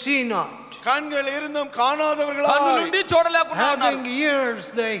they see not, கண்கள் இருந்தும் காணாதவர்களாய், కన్నులుండి చూడలేకున్నారు, having ears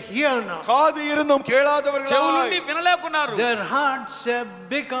they hear not, காது இருந்தும் கேளாதவர்களாய், చెవులుండి వినలేకున్నారు, their hearts have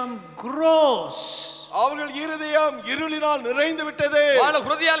become gross. அவர்கள் இருதயம் இருளினால் நிறைந்து விட்டது. వాళ్ళ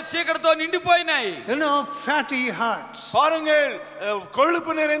హృదయాలు చీకటితో నిండిపోయినాయి. You know, fatty hearts. பாருங்கள்,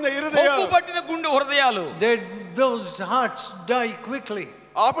 கொழுப்பு நிறைந்த இருதயம், కొవ్వు పట్టిన గుండె హృదయాలు, those hearts die quickly.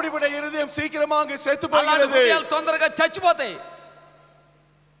 அப்படிப்பட்ட இருதயம் சீக்கிரமாக செத்து అలాంటి போகிறது. హృదయాలు తొందరగా చచ్చిపోతాయి.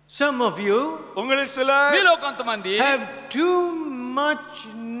 Some of you உங்களில் சிலர் మీలో కొంతమంది have too much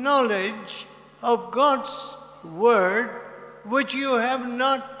knowledge of God's word which you have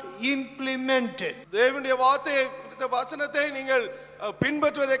not implemented. தேவனுடைய வார்த்தையை வசனத்தை நீங்கள்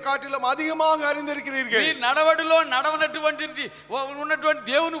பின்பற்றுவதை காட்டிலும் அதிகமாக அறிந்திருக்கிறீர்கள். మీ నడవడిలో ఉన్నటువంటి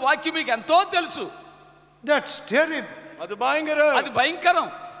దేవుని వాక్యం మీకు ఎంతో తెలుసు. That's terrible. அது பயங்கரம். అది భయంకరం.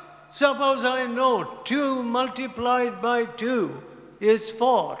 Suppose I know 2 multiplied by 2 is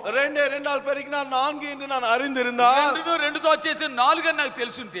 4. 2 பெருக்கினால் 4 என்று நான் அறிந்திருந்தால், 2తో చేసే 4 అని నాకు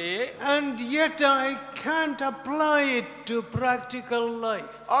తెలుసుంటే, and yet I can't apply it to practical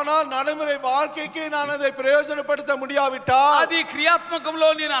life. ஆனால் நடைமுறை வாழ்க்கைக்கு நான் அதை பிரயோஜனப்படுத்த முடியாவிட்டால், అది క్రియాత్మకంలో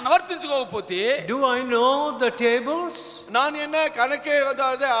నేను అనువర్తించుకోకపోతే, Do I know the tables? நான் என்ன கணக்கே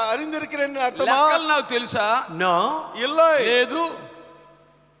அறிந்திருக்கிறேன் அர்த்தமா? లెక్కలు నాకు తెలుసా? No. இல்லை. లేదు.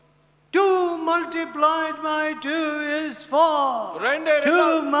 2 multiplied by 2 is 4. 2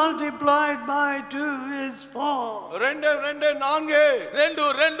 multiplied by 2 is 4. 2 4.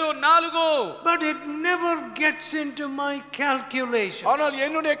 2 4. But it never gets into my calculation. ஆனால்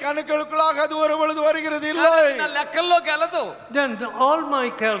என்னுடைய கணக்குகளுக்குள்ளாக அது ஒரு பொழுது வருகிறது இல்லை. నా లెక్కల్లోకి వెళ్ళదు. Then all my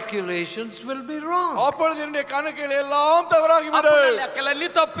calculations will be wrong. அப்பொழுது என்னுடைய கணக்குகள் எல்லாம் தவறாகிவிடும். అప్పుడు లెక్కలన్నీ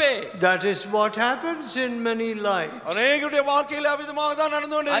తప్పే. That is what happens in many lives. அநேகருடைய வாழ்க்கையில் அவ்விதமாக தான்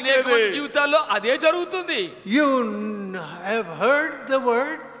நடந்து கொண்டிருக்கிறது. జీవితాల్లో ప్రజల్లో అదే జరుగుతుంది. You have heard the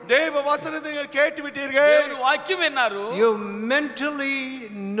word. தேவ வசனத்தை நீங்கள் கேட்டு விட்டீர்கள். దేవుని వాక్యం విన్నారు. You mentally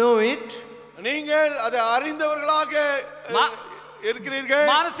know it. நீங்கள் அதை அறிந்தவர்களாக இருக்கிறீர்கள்.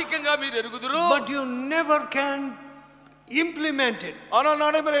 మానసికంగా మీరు ఎరుగుదురు. But you never can implement it. ஆனால்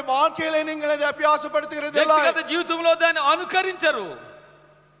நடைமுறை வாழ்க்கையில நீங்கள் அதை அபியாசப்படுத்துகிறது இல்லை. వ్యక్తిగత జీవితంలో దాన్ని అనుకరించరు.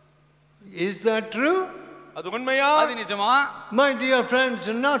 Is that true? அது உண்மையா? అది నిజమా? My dear friends,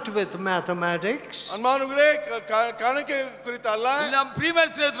 not with mathematics. அன்பானவர்களே, கணக்கு குறித்து அல்ல. ఇలా ప్రియమైన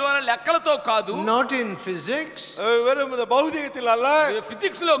స్నేహితులారా లెక్కలతో కాదు. Not in physics. வெறும் భౌతికத்தில் அல்ல.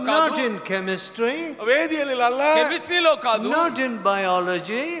 ఫిజిక్స్ లో కాదు. Not in chemistry. వేదికத்தில் அல்ல. కెమిస్ట్రీలో కాదు. Not in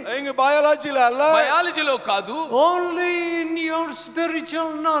biology. இங்க பயாலஜில அல்ல. బయాలజీలో కాదు. Only in your spiritual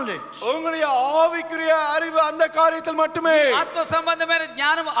knowledge. உங்களுடைய ஆவிக்குரிய அறிவு அந்த காரியத்தில் மட்டுமே. ఆత్మ సంబంధమైన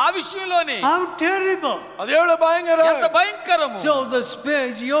జ్ఞానం ఆ విషయంలోనే. How terrible. அது எவ்வளவு பயங்கரம். ఎంత భయంకరము. So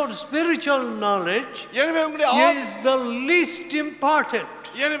your spiritual knowledge எனவே உங்களுடைய is the least important.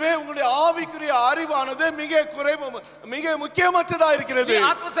 எனவே உங்களுடைய ஆவிக்குரிய அறிவானது மிக முக்கியமற்றதா இருக்கிறது. ఈ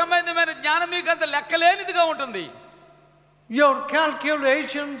ఆత్మ సంబంధమైన జ్ఞానం మీకు అంత లెక్కలేనిదిగా ఉంటుంది. Your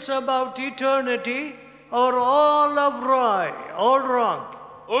calculations about eternity are all wrong.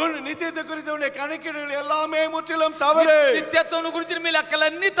 నిత్యత్వం గురించి కణకిడులు எல்லாமே ముற்றிலும் தவறு. నిత్యత్వం గురించి మీ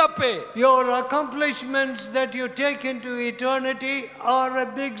లెక్కలన్నీ తప్పే. Your accomplishments that you take into eternity are a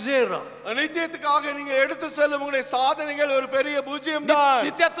big zero. నిత్యత్వకాக நீங்க எடுத்து செல்லும் உங்களுடைய சாதனைகள் ஒரு பெரிய பூஜ்யம் தான்.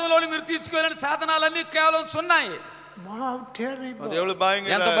 నిత్యత్వంలోని మీరు తీసుకెళ్లిన సాధనాలన్నీ కేవలం సున్నాయి. Wow, terrible. அது எவ்வளவு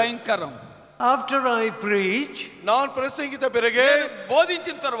பயங்கரம். ఎంత భయంకరం. After I preach, நான் பிரசங்கித்த பிறகு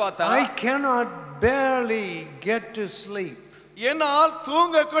బోధించిన తర్వాత I cannot barely get to sleep. என்னால்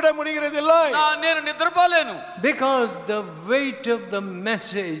தூங்க கூட முடிகிறதில்லை. నేను నిద్రపోలేను. Because the weight of the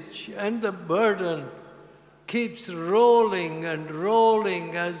message and the burden keeps rolling and rolling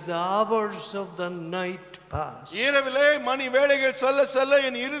as the hours of the night pass. இரவிலே மணி வேளைகள் செல்ல செல்ல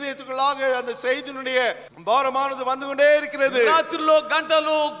என் இருதயத்துக்குள்ளாக அந்த செய்தியினுடைய భారமானது வந்து கொண்டே இருக்கிறது. రాత్రుల్లో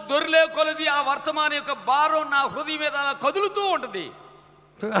గంటలు దొరిలే కొలది ఆ వర్తమాన యొక్క భారం నా హృదయం మీద కదులుతూ ఉంటుంది.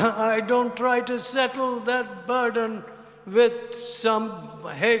 I don't try to settle that burden with some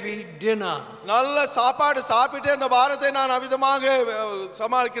heavy dinner. நல்ல சாப்பாடு சாப்பிட்டு அந்த பாரத்தை நான் அவிதமாக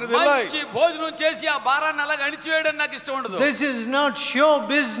சமாளிக்கிறது இல்லை. మంచి భోజనం చేసి ఆ భారాన్ని అలా అణిచివేయడం నాకు ఇష్టం ఉండదు. This is not show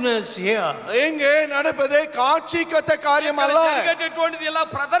business here. இங்கே நடப்பதே காட்சிக்கத்த காரியம் அல்ல. జరిగేటటువంటిది ఇలా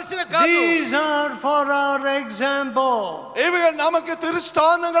ప్రదర్శన కాదు. These are for our example. இவைகள் நமக்கு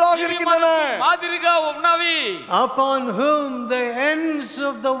திருஷ்டாந்தங்களாக இருக்கின்றன. మాదిరిగా ఉన్నవి. Upon whom the ends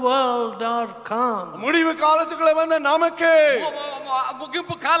of the world are come. முடிவு காலத்துக்குள்ள வந்த நமக்கு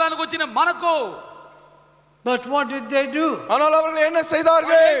ముగింపు కాలానికి వచ్చిన మనకు. But what did they do? ஆனால் அவர்கள் என்ன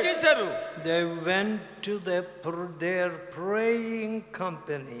செய்தார்கள்? ఏం చేశారు? They went to their praying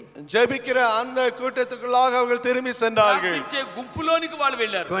company. ஜெபிக்கிற அந்த கூட்டத்துக்குள்ளாக அவர்கள் திரும்பி சென்றார்கள். ప్రార్థించే గుంపులోనికి వాళ్ళు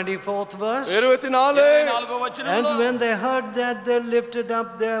వెళ్ళారు. 24th verse. 24వ వచనంలో And when they heard that, they lifted up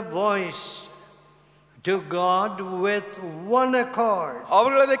their voice to God with one accord.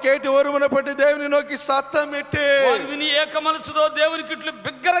 அவர்கள் அதை கேட்டு ஒருமனப்பட்டு தேவனை நோக்கி சத்தமிட்டு వారు విని ఏక మనసుతో దేవునికి ఇట్లు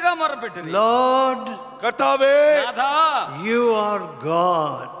బిగ్గరగా మొరపెట్టారు. Lord, கர்த்தாவே, నాథా, you are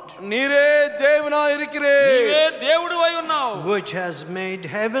God, நீரே தேவனாய் இருக்கிறீர். నీవే దేవుడివై ఉన్నావు. which has made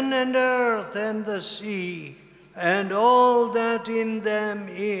heaven and earth and the sea and all that in them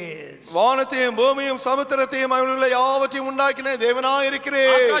is. வானத்தையும் பூமியும் சமுத்திரத்தையும் அவைகளுள்ள யாவற்றையும் உண்டாக்கின தேவனாய்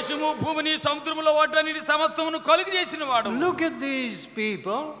இருக்கிறீர். ఆకాశము భూమిని సముద్రములో వాటన్నిటి సమస్తమును కలుగు చేసిన వాడు. Look at these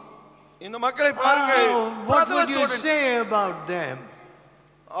people. இந்த மக்களை பாருங்கள். What would you say about them?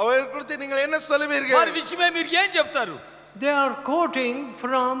 அவர்கள் குறித்து நீங்கள் என்ன சொல்லுவீர்கள்? వారి విషయమై మీరు ఏం చెప్తారు? They are quoting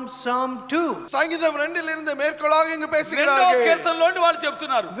from Psalm 2. சங்கீதம் 2 இருந்து மேற்கோளாக இங்கு రెండో பேசுகிறார்கள். కీర్తనలోని వాళ్ళు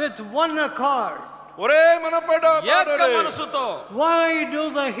చెప్తున్నారు. With one accord. ஒரே மனப்பாடு. ఏక మనసుతో. Why do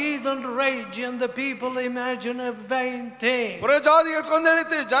the heathen rage and the people imagine a vain thing? புறஜாதிகள்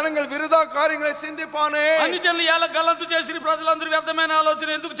கொந்தளித்து ஜனங்கள் விருதா காரியங்களை சிந்திப்பானே. అన్యజనులు ఎలా గల్లంతు చేసి ప్రజలందరూ వ్యర్థమైన ఆలోచన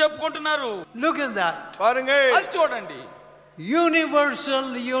ఎందుకు చెప్పుకుంటున్నారు? Look at that. பாருங்க. అది చూడండి. Universal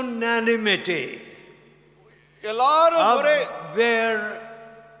unanimity. எல்லாரும் ஒரே where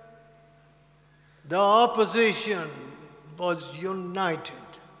the opposition was united.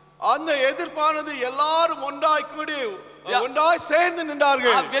 அந்த எதிர்ப்பானது எல்லாரும் ஒன்றாய் கூடி ஒன்றாய் சேர்ந்து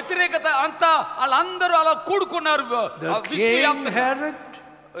நின்றார்கள். ఆ వ్యతిరేకత అంతా వాళ్ళందరూ అలా కూడుకున్నారు. The king Herod,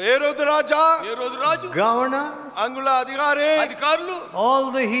 Herod Raja, governor, அங்குள்ள அதிகாரி, అధికారులు, all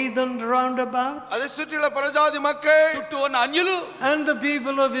the heathen round about, அதை சுற்றியுள்ள பிரஜாதி மக்கள், చుట్టూ ఉన్న అన్యులు, and the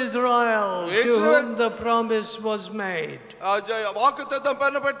people of Israel to whom the promise was made. வாக்குத்தத்தம்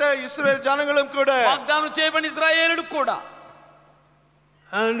பண்ணப்பட்ட இஸ்ரவேல் ஜனங்களும் கூட, వాగ్దానం చేయబడిన ఇశ్రాయేలుడు కూడా.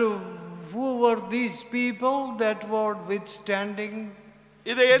 And who were these people that were withstanding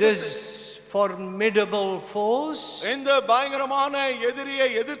இதை this formidable force? இந்த பயங்கரமான எதிரியை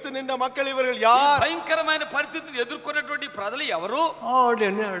எதிர்த்து நின்ற மக்கள் இவர்கள் யார்? భయంకరమైన పరిస్థితిని ఎదుర్కొన్నటువంటి ప్రజలు ఎవరు?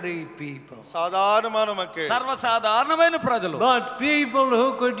 Ordinary people. சாதாரணமான மக்கள். సర్వసాధారణమైన ప్రజలు. But people who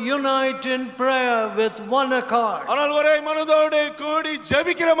could unite in prayer with one accord. ஆனால் ஒரே மனதோடு கூடி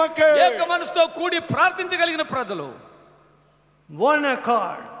ஜெபிக்கிற மக்கள். ఏక మనసుతో కూడి ప్రార్థించగలిగిన ప్రజలు. One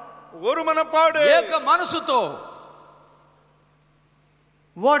accord. ஒரு மனப்பாடு. ఏక మనసుతో.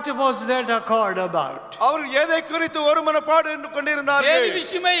 What was that accord about? அவர்கள் எதை குறித்து ஒரு மனப்பாடு கொண்டிருந்தார்கள்? ఏది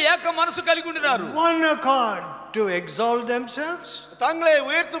విషయమై ఏక మనసు కలిగి ఉన్నారు? One accord to exalt themselves. தங்களை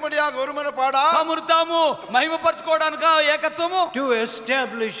உயர்த்தும்படியாக ஒரு மனப்பாடா? తమను తాము మహిమపరచుకోవడానిక ఏకత్వము? To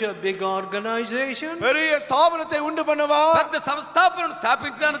establish a big organization. பெரிய ஸ்தாபனத்தை உண்டு பண்ணவா? పెద్ద సంస్థాపనను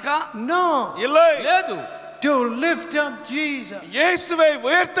స్థాపించడానిక? No. இல்லை. లేదు. To lift up Jesus. இயேசுவை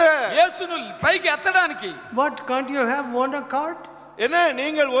உயர்த்த. యేసును పైకి ఎత్తడానికి. What, can't you have one accord? என்ன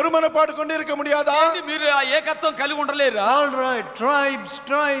நீங்கள் ஒரு மனப்பாடு கொண்டிருக்க முடியாதா? మీరు ఆ ఏకత్వం కలిగి ఉండలేరా? All right, tribes.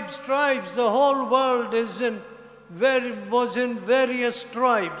 The whole world was in various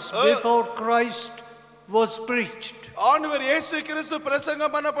tribes before Christ was preached. ஆண்டவர் இயேசு கிறிஸ்து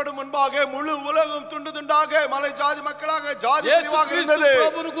பிரசங்கம் பண்ணப்படும் முன்பாக முழு உலகம் துண்டு துண்டாக மலை ஜாதி மக்களாக ஜாதி பிரிவாக இருந்தது. యేసు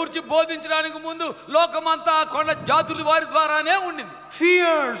ప్రభువును గురించి బోధించడానికి ముందు లోకమంతా కొండ జాతుల వారి ద్వారానే ఉండింది.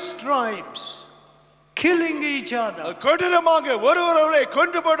 Fierce tribes killing each other. கொடூரமாக ஒருவரை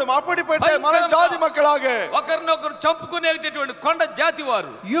கொன்று போடும் அப்படிப்பட்ட மலை ஜாதி மக்களாக ఒకరినొకరు చంపుకునేటటువంటి కొండ జాతి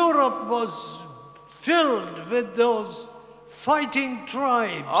వారు. Europe was filled with those fighting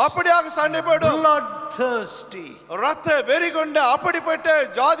tribes. அப்படியாக சண்டை போடும் bloodthirsty. இரத்த வெறி கொண்ட அப்படிப்பட்ட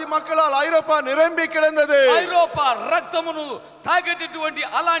ஜாதி மக்களால் ஐரோப்பா நிரம்பி கிடந்தது. ఐరోపా రక్తమును తాగేటటువంటి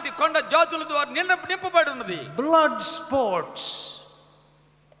అలాంటి కొండ జాతుల ద్వారా నింపబడి ఉన్నది. Blood sports.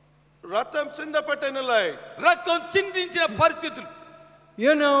 ரத்தம் சிந்தப்பட்ட நிலை. రక్తం చిందించిన పరిస్థితులు.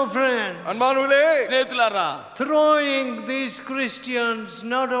 You know, friends, அன்பானவர்களே, స్నేహితులారా, throwing these Christians,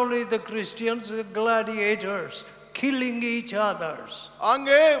 not only the Christians, the gladiators, killing each others.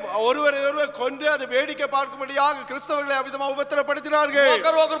 அங்கே ஒருவரை கொன்று அதை வேடிக்கை பார்க்கும்படியாக கிறிஸ்தவர்களை அவிதமாக உபத்திரப்படுத்தினார்கள்.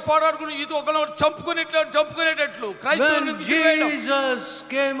 ఒకరు పోరాడుకుని ఇది ఒకరు చంపుకునేటట్లు క్రైస్తవులను When Jesus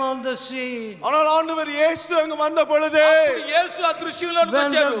came on the scene, ஆனால் ஆண்டவர் இயேசு அங்கு வந்த பொழுது, యేసు ఆ దృశ్యంలోకి when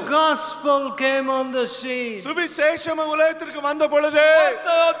వచ్చారు. the gospel came on the scene, சுவிசேஷம் உலகத்திற்கு வந்த பொழுது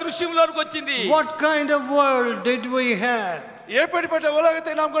దృశ్యంలోకి వచ్చింది. what kind of world did we have? எப்படிப்பட்ட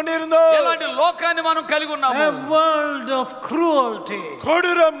உலகத்தை நாம் கொண்டிருந்தோம்? ఎలాంటి లోకాన్ని మనం కలిగి ఉన్నాము? A world of cruelty.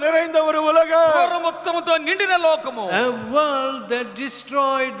 கொடூரம் நிறைந்த ஒரு உலகம். క్రూర మొత్తముతో నిండిన లోకము. A world that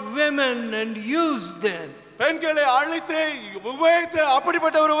destroyed women and used them. பெண்களை அழித்து உபயோகித்து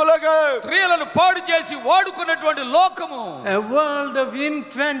அப்படிப்பட்ட ஒரு உலகம். స్త్రీలను పాడు చేసి వాడుకున్నటువంటి లోకము. A world of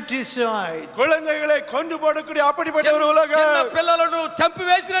infanticide. குழந்தைகளை கொன்று போடக்கூடிய அப்படிப்பட்ட ஒரு உலகம். చిన్న పిల్లలను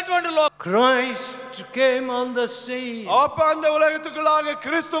చంపివేసినటువంటి లోకం. Christ came on the scene. அப்ப அந்த உலகத்துக்குள்ளாக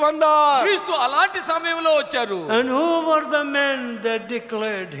கிறிஸ்து வந்தார். క్రీస్తు అలాంటి సమయంలో వచ్చారు. And who were the men that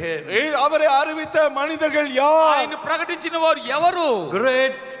declared him? அவரை அறிவித்த மனிதர்கள் யார்? ఆయన ప్రకటించిన వారు ఎవరు?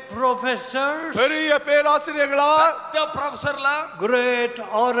 Great professors, பெரிய பேராசிரியர்களா? పెద్ద ప్రొఫెసర్లా? great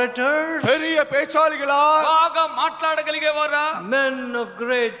orators, பெரிய பேச்சாளிகளா? బాగా మాట్లాడగలిగేవారా? men of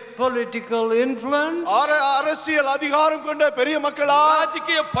great political influence? அரசியல் அதிகாரம் கொண்ட பெரிய மக்களா?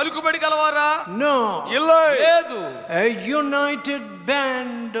 రాజకీయ పలుకుబడి గలవారా? No. இல்லை. లేదు. A united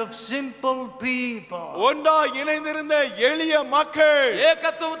band of simple people. ஒன்றா இணைந்திருந்த எளிய மக்கள்.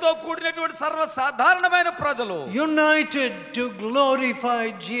 ఏకత్వంతో కూడినటువంటి సర్వసాధారణమైన ప్రజలు. United to glorify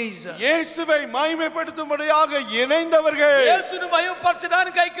Jesus. இயேசுவை மகிமைப்படுத்தும்படியாக இணைந்தவர்கள். యేసును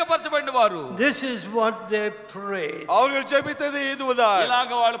మహిమపరచడానికి ఐక్యపరచబడిన వారు. This is what they prayed. அவர்கள் ஜெபித்தது இதுதான்.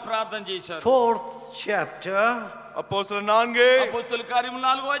 ఇలాగ వాళ్ళు ప్రార్థన చేశారు. 4th chapter, அப்போஸ்தலர் 4 అపోస్తలుల కార్యములు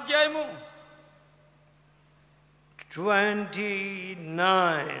 4వ అధ్యాయము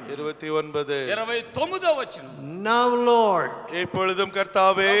 29. 29వ వచనం. Now Lord, இப்பொழுதும்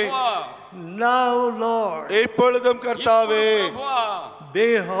கர்த்தாவே, now Lord, இப்பொழுதும் கர்த்தாவே,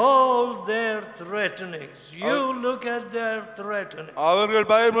 behold their threatenings. You look at their threatenings. அவர்கள்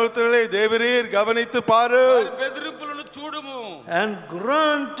பயமுறுத்தலை தேவரீர் கவனித்து பாரு. బెదిరింపులను చూడుము. And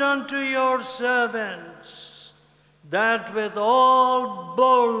grant unto your servants that with all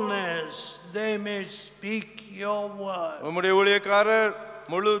boldness they may speak your word. உம்முடைய ஊழியக்காரர்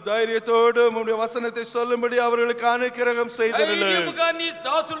முழு தைரியத்தோடு உம்முடைய வசனத்தை சொல்லும்படி அவர்களுக்கு அனுக்கிரகம் செய்தருளும். ధైర్యముగా నీ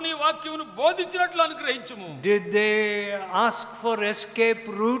దాసులు నీ వాక్యమును బోధించినట్లు అనుగ్రహించుము. Did they ask for escape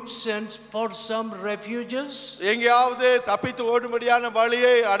routes and for some refuges? எங்கேயாவது தப்பித்து ஓடும்படியான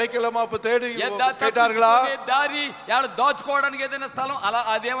வழியை அடைக்கலமா தேடி கேட்டார்களா? దారి యాడ దాచుకోవడానికి ఏదైనా స్థలం అలా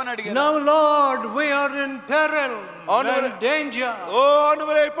అదేమని అడిగారు. Now Lord, we are in peril and danger. ఓ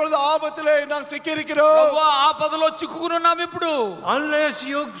ఆండవరే, இப்பொழுது ఆపత్తిலே நாம் சிக்கியிருக்கிறோம். ప్రభువా, ఆపదలో చిక్కుకున్నాం ఇప్పుడు. Unless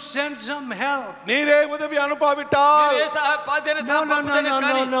you send some help. நீரே உதவி அனுப்பாவிட்டால்.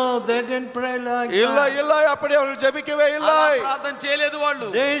 No, they didn't pray like that. இல்ல அப்படி அவர்கள் ஜெபிக்கவே இல்லை. ప్రార్థన చేయలేదు వాళ్ళు.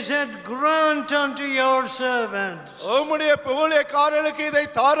 They said, grant unto your servants. உம்முடைய ஊழியக்காரர்களுக்கு இதை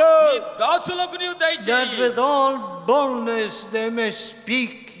தாரும். దాసులకు నీవు దయచేయి. That with all boldness they may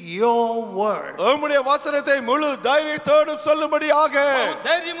speak your word. உம்முடைய வசனத்தை முழு தைரியத்தோடு சொல்லும்படியாக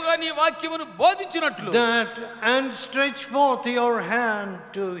ధైర్యముగా నీ వాక్యమును బోధించినట్లు. That and stretch forth your hand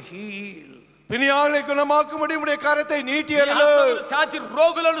to heal. பிணியாளை குணமாக்கும்படி உம்முடைய கரத்தை நீட்டியருளும். చాచి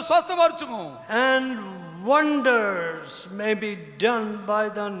రోగులను స్వస్థపరచుము. And wonders may be done by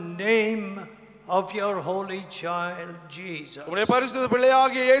the name of your holy child Jesus. உம்முடைய பரிசுத்த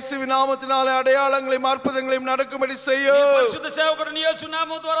பிள்ளையாகிய இயேசுவின் நாமத்தினாலே அடையாளங்களையும் அற்புதங்களையும் நடக்கும்படி செய்யும். పరిశుద్ధ సేవకుడు యేసు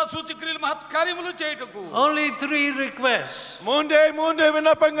నామము ద్వారా సూచక్రియలు మహత్కార్యములు చేయుటకు. Only 3 requests. மூன்று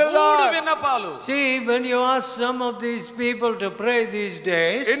விண்ணப்பங்கள் தான். 3 విన్నపాలు. See, when you ask some of these people to pray these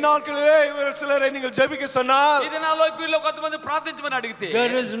days, இந்நாட்களிலே சிலரை நீங்கள் ஜெபிக்க சொன்னால், ఈ దినాల్లో వీళ్ళు కొంతమంది ప్రార్థించమని అడిగితే,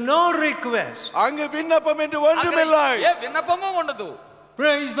 there is no request. அங்கு விண்ணப்பம் என்று ஒன்றுமில்லை. ఏ విన్నపము ఉండదు.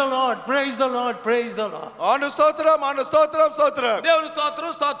 Praise the Lord, praise the Lord, praise the Lord. ஆண்டு ஸ்தோத்திரம் దేవుని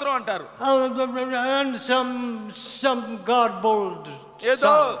స్తోత్రం అంటారు. And some garbled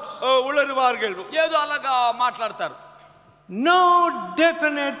ஏதோ sounds. உளறுவார்கள். ఏదో అలాగా మాట్లాడతారు. No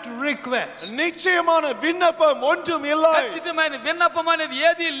definite request. நிச்சயமான விண்ணப்பம் ஒன்றும் இல்லை. ఖచ్చితమైన విన్నపం అనేది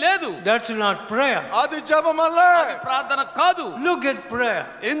ఏదీ లేదు. That's not prayer. அது ஜெபம் அல்ல. అది ప్రార్థన కాదు. Look at prayer.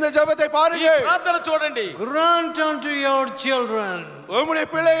 இந்த ஜெபத்தை ఈ பாருங்கள். ప్రార్థన చూడండి. Grant unto your children உம்முடைய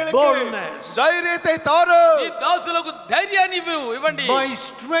பிள்ளைகளுக்கு boldness. தைரியத்தை தாரும். ఈ దాసులకు ధైర్యాన్ని ఇవ్వండి. By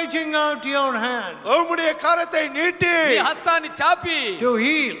stretching out your hand உம்முடைய கரத்தை நீட்டி ఈ హస్తాన్ని చాపి to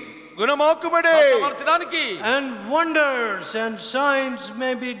heal. குணமாக்கும்படி స్వస్థపరచడానికి. And wonders and signs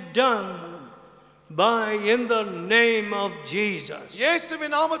may be done by in the name of Jesus.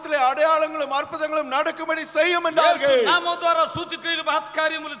 இயேசுவின் நாமத்திலே அடையாளங்களும் அற்புதங்களும் நடக்கும்படி செய்யும் என்றார்கள். యేసు నామము ద్వారా సూచక్రియలు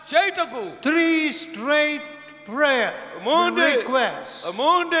మహత్కార్యములు చేయుటకు. 3 straight prayer requests.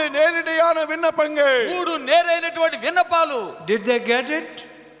 3 நேரடியான விண்ணப்பங்கள். 3 నేరైనటువంటి విన్నపాలు. Did they get it?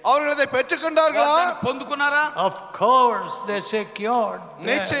 அவர்கள் அதை பெற்றுக்கொண்டார்களா? పొందుకున్నారా? Of course they secured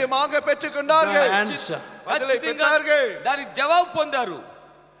நிச்சயமாக the பெற்றுக்கொண்டார்கள். answer. பதிலை பெற்றார்கள். దానికి జవాబు పొందారు.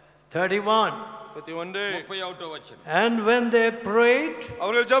 31. 31వ వచనం. And when they prayed,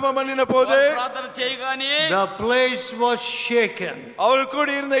 அவர்கள் ஜெபம் பண்ணின போது ప్రార్థన చేయగానే the place was shaken அவர்கள்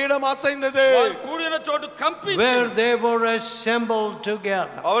கூடி இருந்த இடம் அசைந்தது. వారు కూడిన చోటు కంపించింది. where they were assembled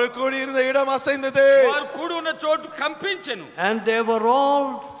together. அவர்கள் கூடி இருந்த இடம் அசைந்தது. వారు కూడి ఉన్న చోటు కంపించెను. And they were all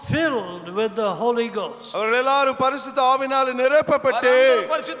filled with the Holy Ghost. அவர்கள் எல்லாரும் பரிசுத்த ஆவியினால் நிரப்பப்பட்டு వారందరూ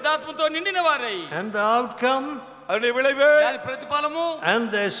పరిశుద్ధాత్మతో నిండిన వారై. And the outcome, அதனுடைய விளைவு, దాని ప్రతిఫలము, and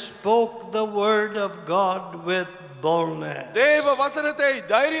they spoke the word of God with boldness. தேவ வசனத்தை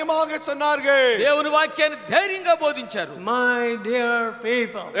தைரியமாக சொன்னார்கள். దేవుని వాక్యాన్ని ధైర్యంగా బోధించారు. My dear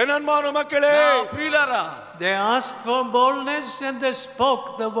people, என் அன்பான மக்களே, నా ప్రియులారా, they asked for boldness and they spoke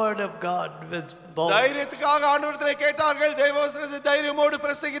the word of God with boldness. தைரியத்துக்காக ஆண்டவரிடத்திலே கேட்டார்கள். தேவ வசனத்தை தைரியமோடு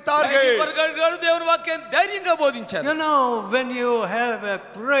பிரசங்கித்தார்கள். దేవుని వాక్యాన్ని ధైర్యంగా బోధించారు. You know, when you have a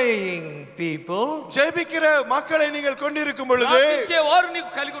praying people, ஜெபிக்கிற மக்களை நீங்கள் கொண்டிருக்கும் பொழுது ప్రార్థించే వారు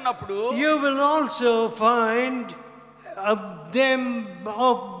నీకు కలిగి ఉన్నప్పుడు you will also find them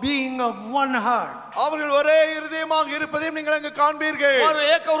of being of one heart. அவர்கள் ஒரே இருதயமாக இருப்பதையும் நீங்கள் அங்கு காண்பீர்கள். వారు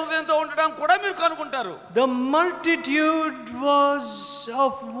ఏక హృదయంతో ఉండడం కూడా మీరు కనుగొంటారు. The multitude was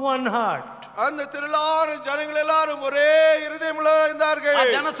of one heart. அந்த திரளான ஜனங்கள் எல்லாரும் ஒரே இருதயமுள்ளவராக இருந்தார்கள். ఆ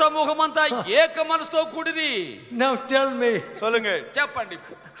జన సమూహం అంతా ఏక మనసుతో కూడిరి. Now tell me, சொல்லுங்க, చెప్పండి.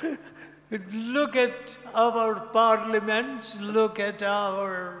 look at our parliaments, look at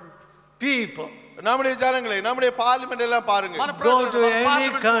our people. நம்முடைய ஜனங்களை, நம்முடைய பார்லிமெண்ட் எல்லாம் பாருங்க. మన Go to ప్రజలు, any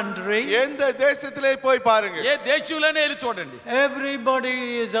పార్లమెంట్ country, எந்த தேசத்திலே போய் பாருங்க. ఏ దేశంలోనే వెళ్ళి చూడండి. everybody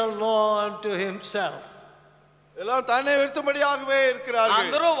is a law unto himself. எல்லாம் தன்னை விருத்தபடியாகவே இருக்கிறார்கள்.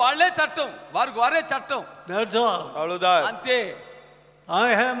 అందరూ వాళ్ళే చట్టం, వారికి వారే చట్టం. That's all. அவ்வளவுதான். అంతే. I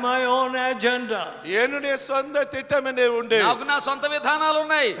have my own agenda. என்னுடைய சொந்த திட்டம் என்ன உண்டு. నాకు నా సొంత విధానాలు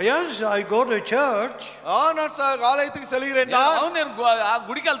ఉన్నాయి. Yes, I go to church. நான் ஆலயத்துக்கு செல்கிறேன். అవును నేను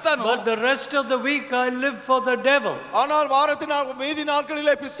గుడికి వెళ్తాను. But the rest of the week I live for the devil. ஆனால் வாரத்தின் மீதி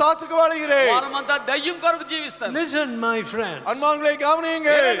நாட்களிலே பிசாசுக்கு வாழுகிறேன். వారమంతా దయ్యం కొరకు జీవిస్తాను. Listen, my friend. அன்பானவர்களே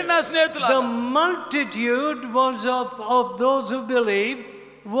கவனியுங்கள். నా స్నేహితులారా, The multitude was of those who believed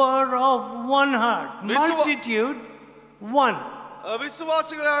were of one heart. Multitude, one.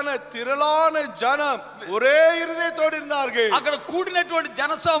 విశ్వాసిగளான திரளான ஜனம் ஒரே இருதயத்தோடு இருந்தார்கள். అక్కడ కూడినటువంటి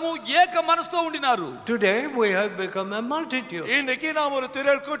జనసమూహం ఏక మనసుతో ఉండినారు. Today we have become a multitude. இன்னைக்கு நாம் ஒரு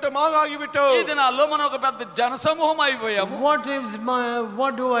திரள் கூட்டமாக ஆகிவிட்டோம். ఈ దినాల్లో మనం ఒక పెద్ద జనసమూహం అయిపోయాము.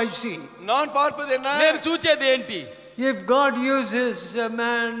 What do I see? நான் பார்ப்பது என்ன? నేను చూచేది ఏంటి? If God uses a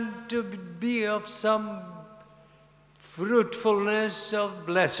man to be of some fruitfulness of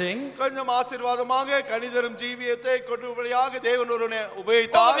blessing, கொஞ்சம் ஆசீர்வாதமாக கனிதரும் ஜீவியத்தை கொண்டுபடியாக தேவன் ஒருவனை ఒక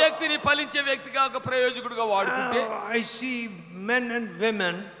உபயோகித்தார். వ్యక్తిని ఫలించే వ్యక్తిగా ఒక ప్రయోజకుడిగా వాడుకుంటే I see men and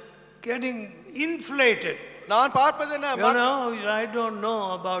women getting inflated. நான் பார்ப்பது என்ன? You know, I don't know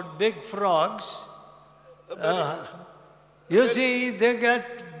about big frogs. You see, they get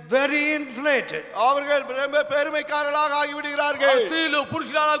very inflated. அவர்கள் ரொம்ப பெருமைக்காரர்களாக ஆகிவிடுகிறார்கள். స్త్రీలు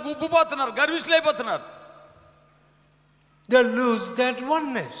పురుషులు అలా ఉబ్బిపోతున్నారు, గర్విష్ఠులైపోతున్నారు. They lose that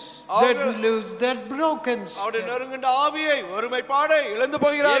oneness. They lose that brokenness. அவருடைய நெருங்கின்ற ஆவியை ஒருமைப்பாடை இழந்து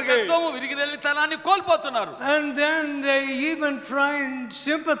போகிறார்கள். ఏకత్వము విరిగినెల్లితనాన్ని కోల్పోతున్నారు. And then they even find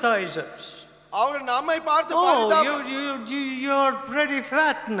sympathizers. அவர்கள் நம்மை பார்த்து Oh, பரிதாபம். you're pretty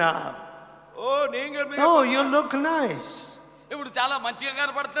fat now. நீங்கள் Oh, you look nice. ఇప్పుడు చాలా మంచిగా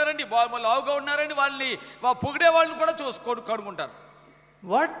కనపడతారండి, లావుగా ఉన్నారండి, వాళ్ళని పొగిడే వాళ్ళని కూడా చూసుకోడు కడుకుంటారు.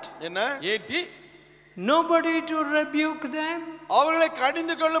 What? என்ன? ఏంటి? Nobody to rebuke them? அவர்களை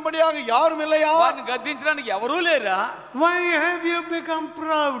கடிந்து கொள்ளும்படியாக யாரும் இல்லையா? వారిని గద్దించడానికి ఎవరూ లేరా? Why have you become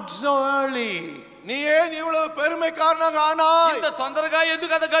proud so early? நீ ஏன் இவ்வளவு பெருமைக்காரனாக ஆனாய்? ఇంత తొందరగా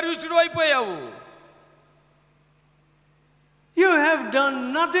ఎందుకు అంత గర్విష్ఠుడు అయిపోయావు? You have done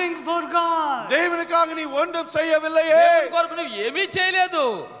nothing for God. தேவனுக்காக நீ ஒன்றும் செய்யவில்லையே. దేవుని కొరకు నువ్వు ఏమీ చేయలేదు.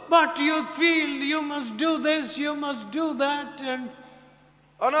 But you feel you must do this, you must do that, and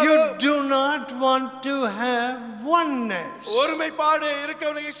ஆனால் you do not want to have oneness. ஒருமைப்பாடு இருக்க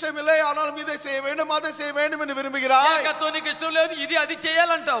உனக்கு இஷ்டம் இல்லை, ஆனால் இதை செய்ய வேண்டும் அதை செய்ய வேண்டும் என்று விரும்புகிறாய். ఏకత్వం నీకు ఇష్టం లేదు, ఇది అది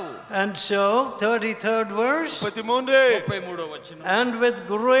చేయాలంటావు. And so 33rd verse, 33వ వచనం. and with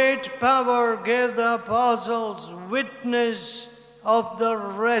great power gave the apostles witness of the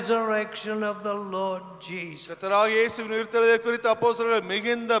resurrection of the Lord Jesus. கர்த்தராகிய இயேசுவின் உயிர்த்தெழுதலை குறித்து அப்போஸ்தலர்கள்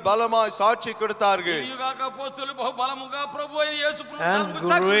மிகுந்த பலமாய் சாட்சி கொடுத்தார்கள். ఇయుగాక అపోస్తలులు బహు బలముగా ప్రభువైన యేసు And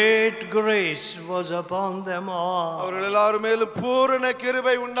great grace was upon them all. அவர்கள் எல்லாரும் மேலும் பூரண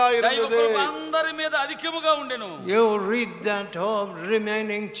கிருபை உண்டாயிருந்தது. అందరి మీద అధికముగా ఉండెను. You read that whole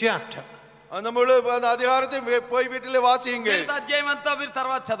remaining chapter. அந்த முழு அதிகாரத்தை போய் வீட்டிலே வாசியுங்கள். మిగతా అధ్యాయం అంతా మీరు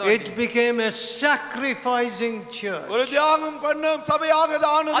తర్వాత చదవండి. It became a sacrificing church. ஒரு தியாகம் பண்ணும் சபையாக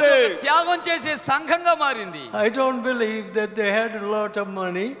ஆனது. అది ఒక త్యాగం చేసే సంఘంగా మారింది. I don't believe that they had a lot of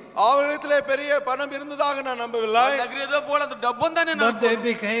money. அவர்களிடத்திலே பெரிய பணம் இருந்ததாக நான் நம்பவில்லை. దగ్గర ఏదో బోలంత డబ్బు ఉందని నేను But they అనుకోను.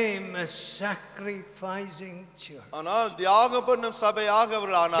 became a sacrificing church. ஆனால் தியாகம் பண்ணும் சபையாக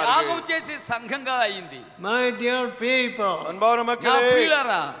அவர்கள் ஆனார்கள். త్యాగం చేసే సంఘంగా అయింది. My dear people, அன்பான నా மக்களே,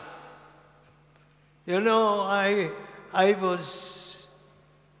 ప్రియులారా, you know, I was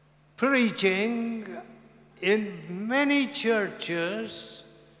preaching in many churches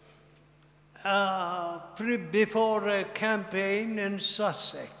before a campaign in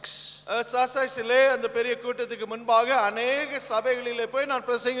Sussex. சசெக்ஸிலே அந்த பெரிய கூட்டத்துக்கு முன்பாக अनेक சபைகளிலே போய் நான்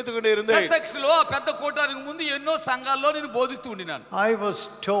பிரசங்கித்துக் கொண்டு இருந்தேன். ససెక్స్ లో ఆ పెద్ద కూటానికి ముందు ఎన్నో సంఘాల్లో నేను బోధిస్తూ ఉండినాను. I was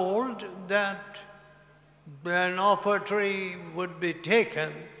told that an offertory would be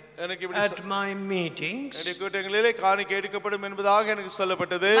taken at my meetings. என்னுடைய கூட்டங்களிலே காணிக்கை எடுக்கப்படும் என்பதாக எனக்கு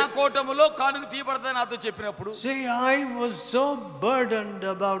சொல்லப்பட்டது. నా కూటములో కానుక తీయబడదని నాతో చెప్పినప్పుడు, See, I was so burdened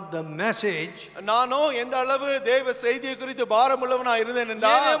about the message. நானோ எந்த அளவு தேவ செய்தியை குறித்து பாரமுள்ளவனா இருந்தேன்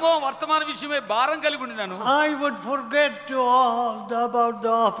என்றால், నేనేమో వర్తమాన విషయమే భారం కలిగి ఉండినాను. I would forget about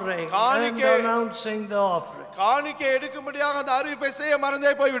the offering and announcing the offering. காணிக்கை எடுக்கும்படியாக அந்த அறிவிப்பை செய்ய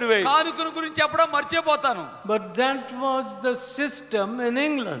மறந்தே போய் விடுவேன். కానుకను గురించి చెప్పడం మర్చిపోతాను. But that was the system in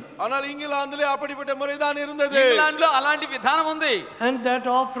England. ஆனால் இங்கிலாந்திலே அப்படிப்பட்ட முறைதான் இருந்தது. ఇంగ్లాండ్ లో అలాంటి విధానం ఉంది. And that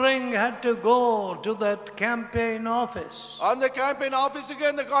offering had to go to that campaign office. அந்த கேம்பெயின் ஆபீஸ்க்கு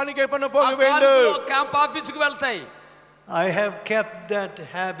அந்த காணிக்கை பண்ண போக வேண்டும். క్యాంప్ ఆఫీస్ కు వెళ్తాయి. I have kept that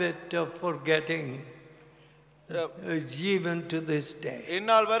habit of forgetting even to this day.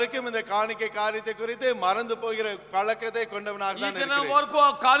 இந்நாள் வரைக்கும் இந்த காணிக்கை காரியத்தை குறித்து மறந்து போகிற பழக்கத்தை கொண்டவனாக தான் ఇతను இருக்கிறேன். వరకు ఆ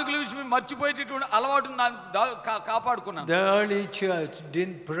కానుకల విషయం మర్చిపోయేటటువంటి అలవాటు కాపాడుకున్నాను. The early church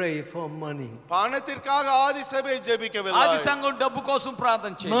didn't pray for money. பணத்திற்காக ஆதி சபை ஜெபிக்கவில்லை. ఆది సంఘం డబ్బు కోసం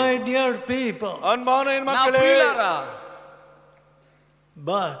ప్రార్థన చేయలేదు. My dear people, அன்பான என் నా மக்களே, ప్రియులారా,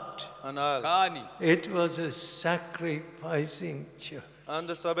 but ஆனால் కానీ it was a sacrificing church.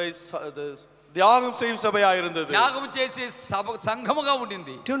 அந்த சபை தியாகம் செய்யும் சபையா இருந்தது. త్యాగం చేసే సంఘముగా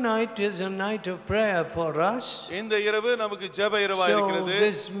ఉండింది. Tonight is a night of prayer for us. இந்த இரவு நமக்கு ஜெப இரவா So இருக்கிறது.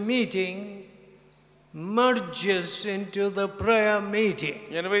 this meeting merges into the prayer meeting.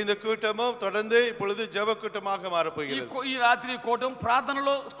 எனவே இந்த கூட்டமும் தொடர்ந்து இப்பொழுது ஜெப கூட்டமாக மாற போகிறது. ఈ రాత్రి కూటం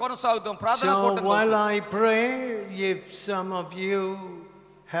ప్రార్థనలో కొనసాగుతాం. ప్రార్థన So కూటం. while I pray, if some of you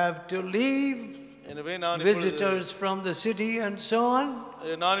have to leave, எனவே நான் visitors from the city and so on,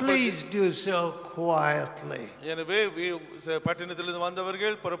 please do so quietly. எனவே பட்டணத்திலிருந்து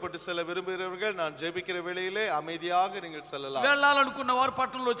வந்தவர்கள் புறப்பட்டு செல்ல விரும்புகிறவர்கள் நான் ஜெபிக்கிற வேளையிலே அமைதியாக நீங்கள் செல்லலாம். వెళ్ళాలనుకున్న వారు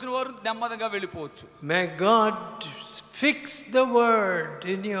పట్టణంలో వచ్చిన వారు నెమ్మదిగా వెళ్ళిపోవచ్చు. May God fix the word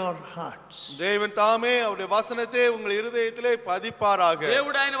in your hearts. தேவன் தாமே அவருடைய வசனத்தை உங்கள் இருதயத்திலே பதிப்பாராக.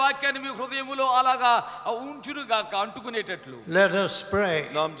 దేవుడు ఆయన వాక్యాన్ని మీ హృదయములో అలాగా ఉంచునుగాక, అంటుకునేటట్లు. Let us pray.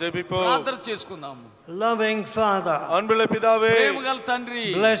 நாம் ஜெபிப்போம். ప్రార్థన చేసుకుందాము. Loving Father, அன்புள்ள பிதாவே, ప్రేమగల తండ్రి,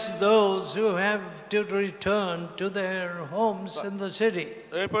 bless those who have to return to their homes in the city.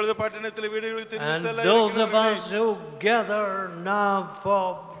 இப்பொழுது பட்டணத்தில் வீடுகளுக்கு திரும்பி And செல்ல those of இருக்கிறவர்களே, us who gather now for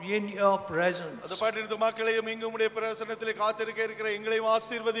in your presence. அந்த பட்டணத்து மக்களையும் இங்கு உம்முடைய பிரசன்னத்திலே காத்திருக்க இருக்கிற எங்களையும்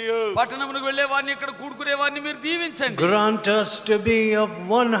ஆசீர்வதியும். పట్టణమునకు వెళ్ళే వారిని, ఇక్కడ కూడుకునే వారిని మీరు దీవించండి. Grant us to be of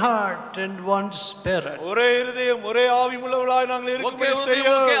one heart and one spirit. ஒரே இருதயம் ஒரே ஆவி உள்ளவர்களாய் நாங்கள் ఒకే இருக்கும்படி హృదయం,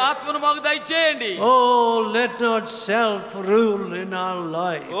 செய்யும். ఒకే ఆత్మను మాకు దయచేయండి. Oh, let not self rule in our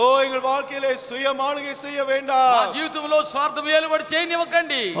life. ஓ எங்கள் வாழ்க்கையிலே சுயமாளுகை செய்ய మా வேண்டாம். జీవితంలో స్వార్థం ఏలుబడి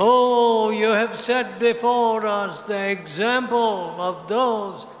చేయనివ్వకండి. Oh, you have set before us the example of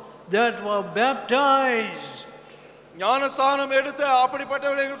those that were baptized. ஞானஸ்நானம் எடுத்து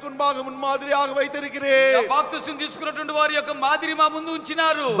அப்படிப்பட்டவர்களை எங்களுக்கு முன்பாக முன்மாதிரியாக வைத்திருக்கிறேன். బాప్తిసం తీసుకున్నటువంటి వారి యొక్క మాదిరి మా ముందు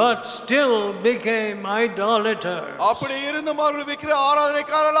ఉంచినారు. But still became idolaters. அப்படி இருந்தும் அவர்கள் விக்கிர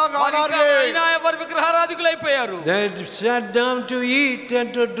ஆராதனைக்காரர்களாக ஆனார்கள். అయినా వారు విగ్రహారాధికులైపోయారు. They sat down to eat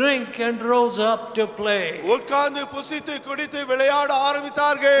and to drink and rose up to play. உட்கார்ந்து புசித்து குடித்து விளையாட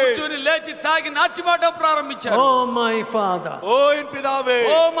ஆரம்பித்தார்கள். కూర్చొని లేచి తాగి నాట్యమాడడం ప్రారంభించారు. Oh, my Father. ஓ என் பிதாவே,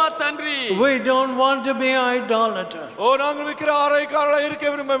 ఓ మా తండ్రి, We don't want to be idolaters. ஓ நாங்கள் விக்கிர ஆராதனைக்காரர்களாக இருக்க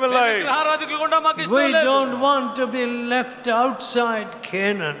விரும்பவில்லை. విగ్రహారాధికులు కూడా మాకు ఇష్టం We లేదు. don't want to be left outside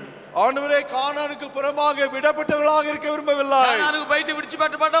Canaan. ஆண்டவரே, கானானுக்கு புறமாக விடப்பட்டவர்களாக இருக்க விரும்பவில்லை. కానానుకు బయట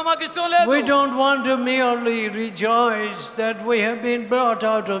విడిచిపెట్టబడడం మాకు ఇష్టం లేదు. We don't want to merely rejoice that we have been brought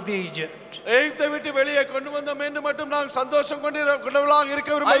out of Egypt. எகிப்தை விட்டு வெளியே கொண்டு வந்தோம் என்று மட்டும் நாங்கள் சந்தோஷம் கொண்டவர்களாக இருக்க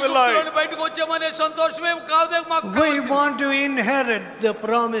விரும்பவில்லை. ఐగుప్తులోని బయటకు వచ్చామనే సంతోషమే కాదు మాకు We కావాల్సింది. want to inherit the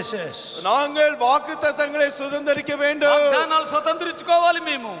promises. நாங்கள் வாக்குத்தத்தங்களை சுதந்தரிக்க வேண்டும். వాగ్దానాలు స్వతంత్రించుకోవాలి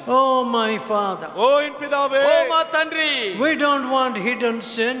మేము. Oh, my Father. ஓ என் பிதாவே, ఓ మా తండ్రి, We don't want hidden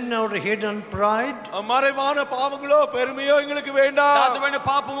sin or hidden pride. மறைவான பாவங்களோ பெருமையோ எங்களுக்கு வேண்டாம். దాచబడిన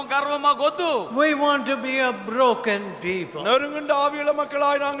పాపము గర్వం మాకు వద్దు. We want to be a broken people நொறுங்குண்ட ஆவியுள்ள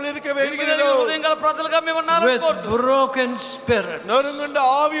மக்களாய் நாங்கள் இருக்க வேண்டும். హృదయం గల ప్రజలుగా మేము ఉండాలని with కోరుతున్నాం. broken spirits, நொறுங்குண்ட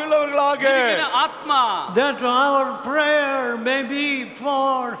ஆவியுள்ளவர்களாக, విరిగిన ఆత్మ, that our prayer may be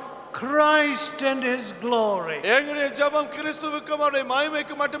for Christ and His glory. எங்களுடைய ஜெபம் கிறிஸ்துவுக்கும் அவருடைய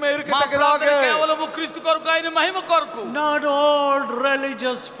மகிமைக்கு மட்டுமே మా இருக்கத்தக்கதாக, ప్రార్థన కేవలము క్రీస్తు కొరకు, ఆయన మహిమ కొరకు. Not all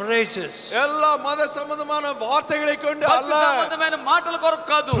religious phrases, எல்லா மத சம்பந்தமான வார்த்தைகளை கொண்டு భక్తి அல்ல, సంబంధమైన మాటల కొరకు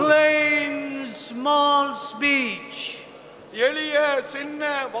కాదు. plain small speech. எளிய சின்ன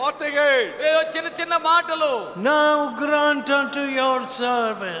வார்த்தைகள். ఏదో చిన్న చిన్న మాటలు. Now grant unto your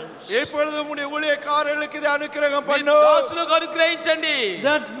servants இப்பொழுது உம்முடைய ஊழியக்காரர்களுக்கு இதை அனுக்கிரகம் మీ பண்ணும். దాసులకు అనుగ్రహించండి.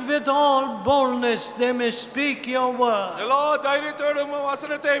 that with all boldness they may speak your word, எல்லா தைரியத்தோடும்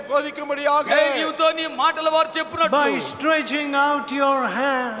வசனத்தை போதிக்கும்படியாக ధైర్యంతో నీ మాటలు వారు చెప్పినట్టు by stretching out your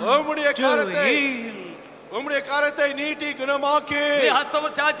hand உம்முடைய to கரத்தை heal, உம்முடைய கரத்தை நீட்டி குணமாக்கி, మీ హస్తము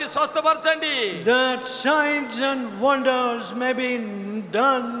చాచి స్వస్థపరచండి. that signs and wonders may be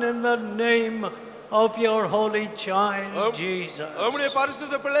done in the name of your holy child Jesus. உம்முடைய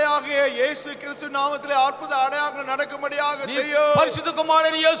பரிசுத்த பிள்ளையாகிய இயேசு கிறிஸ்து நாமத்திலே அற்புத அடையாளங்கள் நடக்கும்படியாக నీ செய்யும். పరిశుద్ధ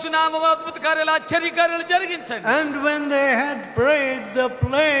కుమారుని యేసు నామమున అద్భుత కార్యాలు, ఆశ్చర్య కార్యాలు జరిగించండి. And when they had prayed, the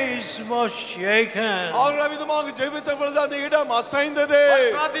place was shaken. அவர்கள் விதமாக ஜெபித்த பொழுது அந்த இடம் அசைந்தது.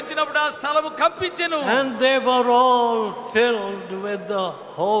 ప్రార్థించినప్పుడు ఆ స్థలము కంపించెను. And they were all filled with the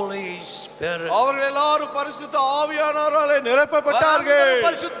Holy Spirit. அவர்கள் எல்லாரும் பரிசுத்த ஆவியானவராலே நிரப்பப்பட்டார்கள்.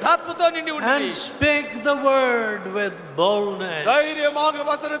 పరిశుద్ధాత్మతో నిండి And ఉండి spake the word with boldness. தைரியமாக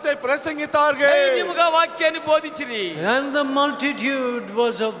வசனத்தை பிரசங்கித்தார்கள். ధైర్యముగా వాక్యాన్ని బోధించిరి. And the multitude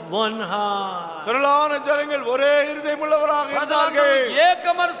was of one heart. திரளான ஜனங்கள் ஒரே இருதயமுள்ளவராக இருந்தார்கள். ఏక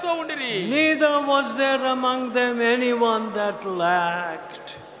మనసుతో ఉండిరి. Neither was there among them anyone that lacked.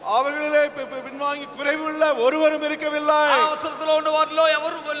 அவர்களிலே பின்வாங்கி குறைவுள்ள ஒருவரும் இருக்கவில்லை. అవసరతలో ఉన్నవారిలో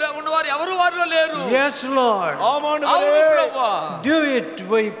ఎవరు వారిలో లేరు. Yes, Lord. ஆமாண்டவரே, do it,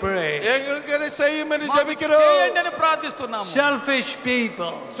 we pray. எங்களுக்கு அதை செய்யும் என்று ஜெபிக்கிறோம். చేయండి అని ప్రార్థిస్తున్నాము. Selfish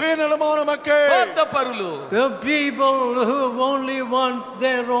people, சுயநலமான மக்கள், స్వార్థపరులు, the people who only want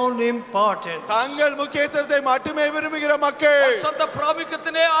their own importance. தங்கள் முக்கியத்துவத்தை மட்டுமே விரும்புகிற மக்கள், సొంత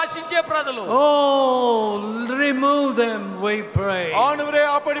ప్రాముఖ్యతనే ఆశించే ప్రజలు. Oh, remove them, we pray. ஆண்டவரே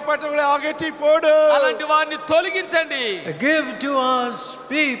அப்படிப்பட்டவர்களை அகற்றி போடு. అలాంటి వారిని తొలగించండి. Give to us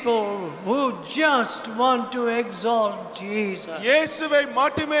people who just want to exalt Jesus. இயேசுவை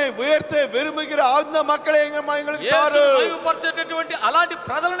மட்டுமே உயர்த்த விரும்புகிற அந்த மக்களை எங்களுக்கு தாரு. యేసును మహిమపరచేటటువంటి అలాంటి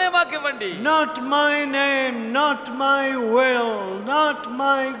ప్రజలనే మాకు ఇవ్వండి. Not my name, not my will, not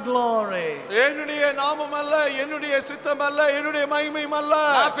my glory. என்னுடைய நாமம் அல்ல, என்னுடைய சித்தம் அல்ல, என்னுடைய மகிமையும் அல்ல.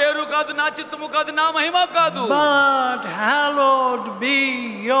 నా పేరు కాదు, నా చిత్తము కాదు, నా మహిమ కాదు. But hallowed be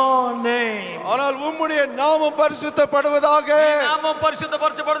your name. ஆனால் உம்முடைய நாமம் பரிசுத்தப்படுவதாக. నామం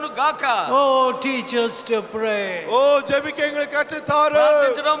పరిశుద్ధపరచబడును గాక. Oh, teach us to pray. ஓ ஜெபிக்க எங்களுக்கு கற்றுத் தாரு.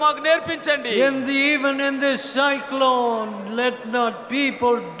 ప్రార్థించడం మాకు నేర్పించండి. Even in this cyclone, let not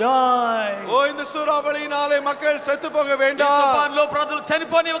people die. ஓ இந்த சூறாவளியினாலே மக்கள் செத்து போக வேண்டாம். తుఫాన్లో ప్రజలు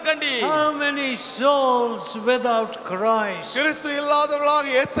చనిపోనివ్వకండి. How many souls without Christ? கிறிஸ்து இல்லாதவர்களாக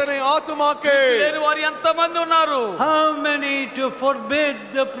எத்தனை ஆத்துமாக்கள். లేని వారు ఎంతమంది ఉన్నారు. How many to forbid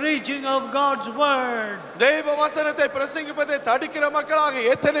the preaching of God's word? தேவ வசனத்தை பிரசங்கிப்பதை தடுக்கிற மக்களாக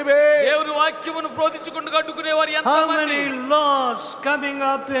எத்தனை பேர். దేవుని వాక్యమును బోధించుకుంటూ అడ్డుకునే వారు How ఎంతమంది. many laws coming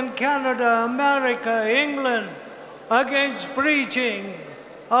up in Canada, America, England against preaching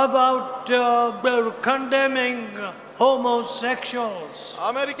about condemning homosexuals,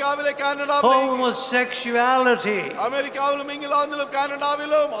 அமெரிக்காவிலே கனடாவிலே homosexuality. அமெரிக்காவிலும் இங்கிலாந்திலும்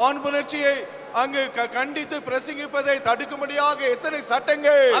கனடாவிலும் ஆண் புணர்ச்சியை அங்கு கண்டித்து பிரசங்கிப்பதை தடுக்கும்படியாக எத்தனை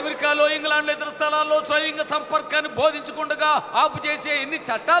சட்டங்கள். అమెరికాలో ఇంగ్లాండ్లో ఇతర స్థలాల్లో స్వయంగా సంపర్కాన్ని బోధించకుండా ఆపు చేసే ఎన్ని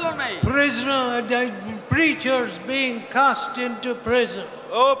చట్టాలు ఉన్నాయి. Preachers being cast into prison.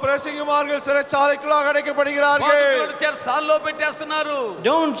 ஓ பிரசங்கிமார்கள் சிறைச்சாலைக்குள்ளாக அடைக்கப்படுகிறார்கள். చెరసాల్లో పెట్టేస్తున్నారు.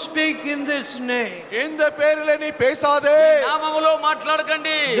 Don't speak in this name. இந்த பேரிலே நீ பேசாதே. నామములో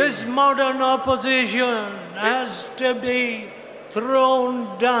మాట్లాడకండి. This modern opposition has to be thrown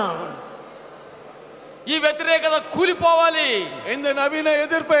down. ఈ వ్యతిరేకత కూలిపోవాలి. இந்த நவீன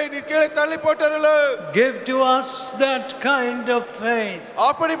எதிர்ப்பை நீ கீழே தள்ளி போட்டறல. Give to us that kind of faith.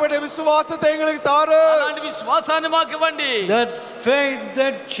 அப்படிப்பட்ட விசுவாசத்தை எங்களுக்கு தாரு. అలాంటి విశ్వాసాన్ని మాకు ఇవ్వండి. That faith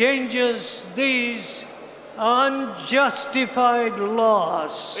that changes these unjustified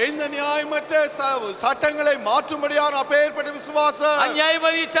laws. இந்த நியாயமற்ற சட்டங்களை மாற்றும்படியான அப்பேற்பட்ட விசுவாசம்.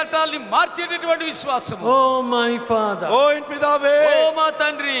 అన్యాయమైన చట్టాల్ని మార్చేటటువంటి విశ్వాసం. Oh my Father. ஓ என் பிதாவே. ఓ మా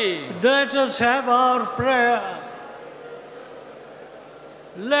తండ్రి. Let us have our prayer.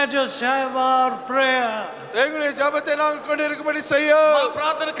 Let us have our prayer. எங்களுடைய ஜெபத்தை நாங்கள் கொண்டிருக்கும்படி செய்ய. మా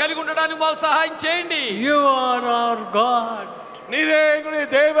ప్రార్థన కలిగి ఉండడానికి మాకు సహాయం చేయండి. You are our God. நீரே எங்களுடைய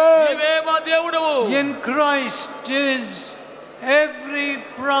தேவன். నీవే మా దేవుడవు. In Christ is every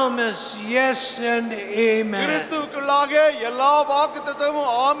promise yes and amen. கிறிஸ்துவுக்குள்ளாக எல்லா வாக்குத்தத்தமும்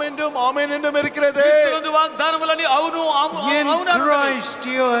ஆம் என்றும் ஆமென் என்றும் இருக்கிறது. క్రీస్తునందు వాగ్దానములని అవును In Christ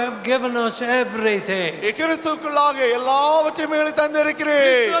you have given us everything. கிறிஸ்துவுக்குள்ளாக எல்லாவற்றையும் எங்களுக்கு தந்திருக்கிறீர்.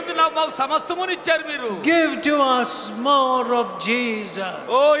 క్రీస్తునందు మాకు సమస్తమును ఇచ్చారు మీరు. Give to us more of Jesus.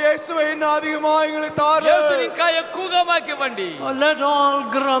 ஓ இயேசுவை இன்னும் அதிகமாக எங்களுக்கு தாரு. యేసుని ఇంకా ఎక్కువగా మాకు ఇవ్వండి. Let all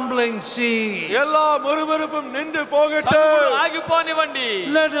grumbling cease. எல்லா முறுமுறுப்பும் நின்று போகட்டும். ఆగిపోనివ్వండి.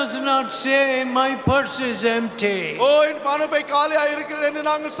 Let us not say my purse is empty. ஓ என் பணப்பை காலியா இருக்கிறது என்று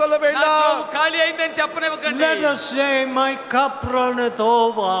நாங்கள் சொல்ல నా வேண்டாம். జేబు ఖాళీ అయిందని చెప్పనివ్వకండి. Let us say my cup runneth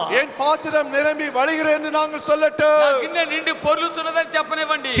over. என் பாத்திரம் நிரம்பி வழிகிறது என்று நாங்கள் சொல்லட்டும். నా గిన్నె నిండి పొర్లుతున్నదని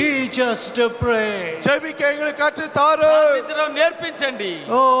చెప్పనివ్వండి. Teach us to pray. ஜெபிக்க எங்களுக்கு கற்று தாரு. ప్రార్థించడం నేర్పించండి.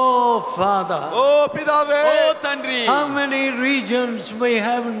 Oh Father. ஓ பிதாவே. ఓ తండ్రి. How many regions we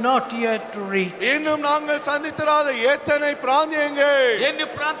have not yet reached. இன்னும் நாங்கள் சந்தித்திராத எத்தனை பிராந்தியங்கள். ఎన్ని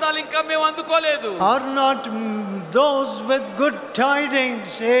ప్రాంతాలు ఇంకా మేము అందుకోలేదు. Are not those with good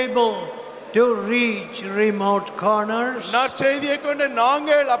tidings able to reach remote corners? நற்செய்தியை கொண்டு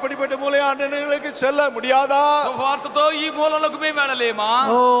நாங்கள் அப்படிப்பட்ட மூலையாண்டங்களுக்கு செல்ல முடியாதா? సువార్తతో ఈ మూలలకు మేము వెళ్ళలేమా?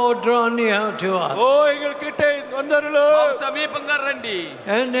 Oh, draw near to us. ஓ எங்கள் கிட்ட வந்தருளு. సమీపంగా రండి.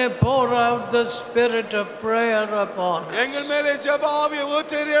 And pour out the spirit of prayer upon us. எங்கள் மேலே ஜெப ஆவியை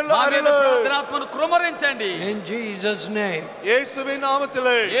ஊற்றீர்கள் మా మీద அருளு. ప్రార్థనాత్మను కృమరించండి. In Jesus' name. இயேசுவின்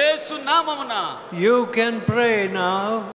நாமத்திலே. యేసు నామమున You can pray now.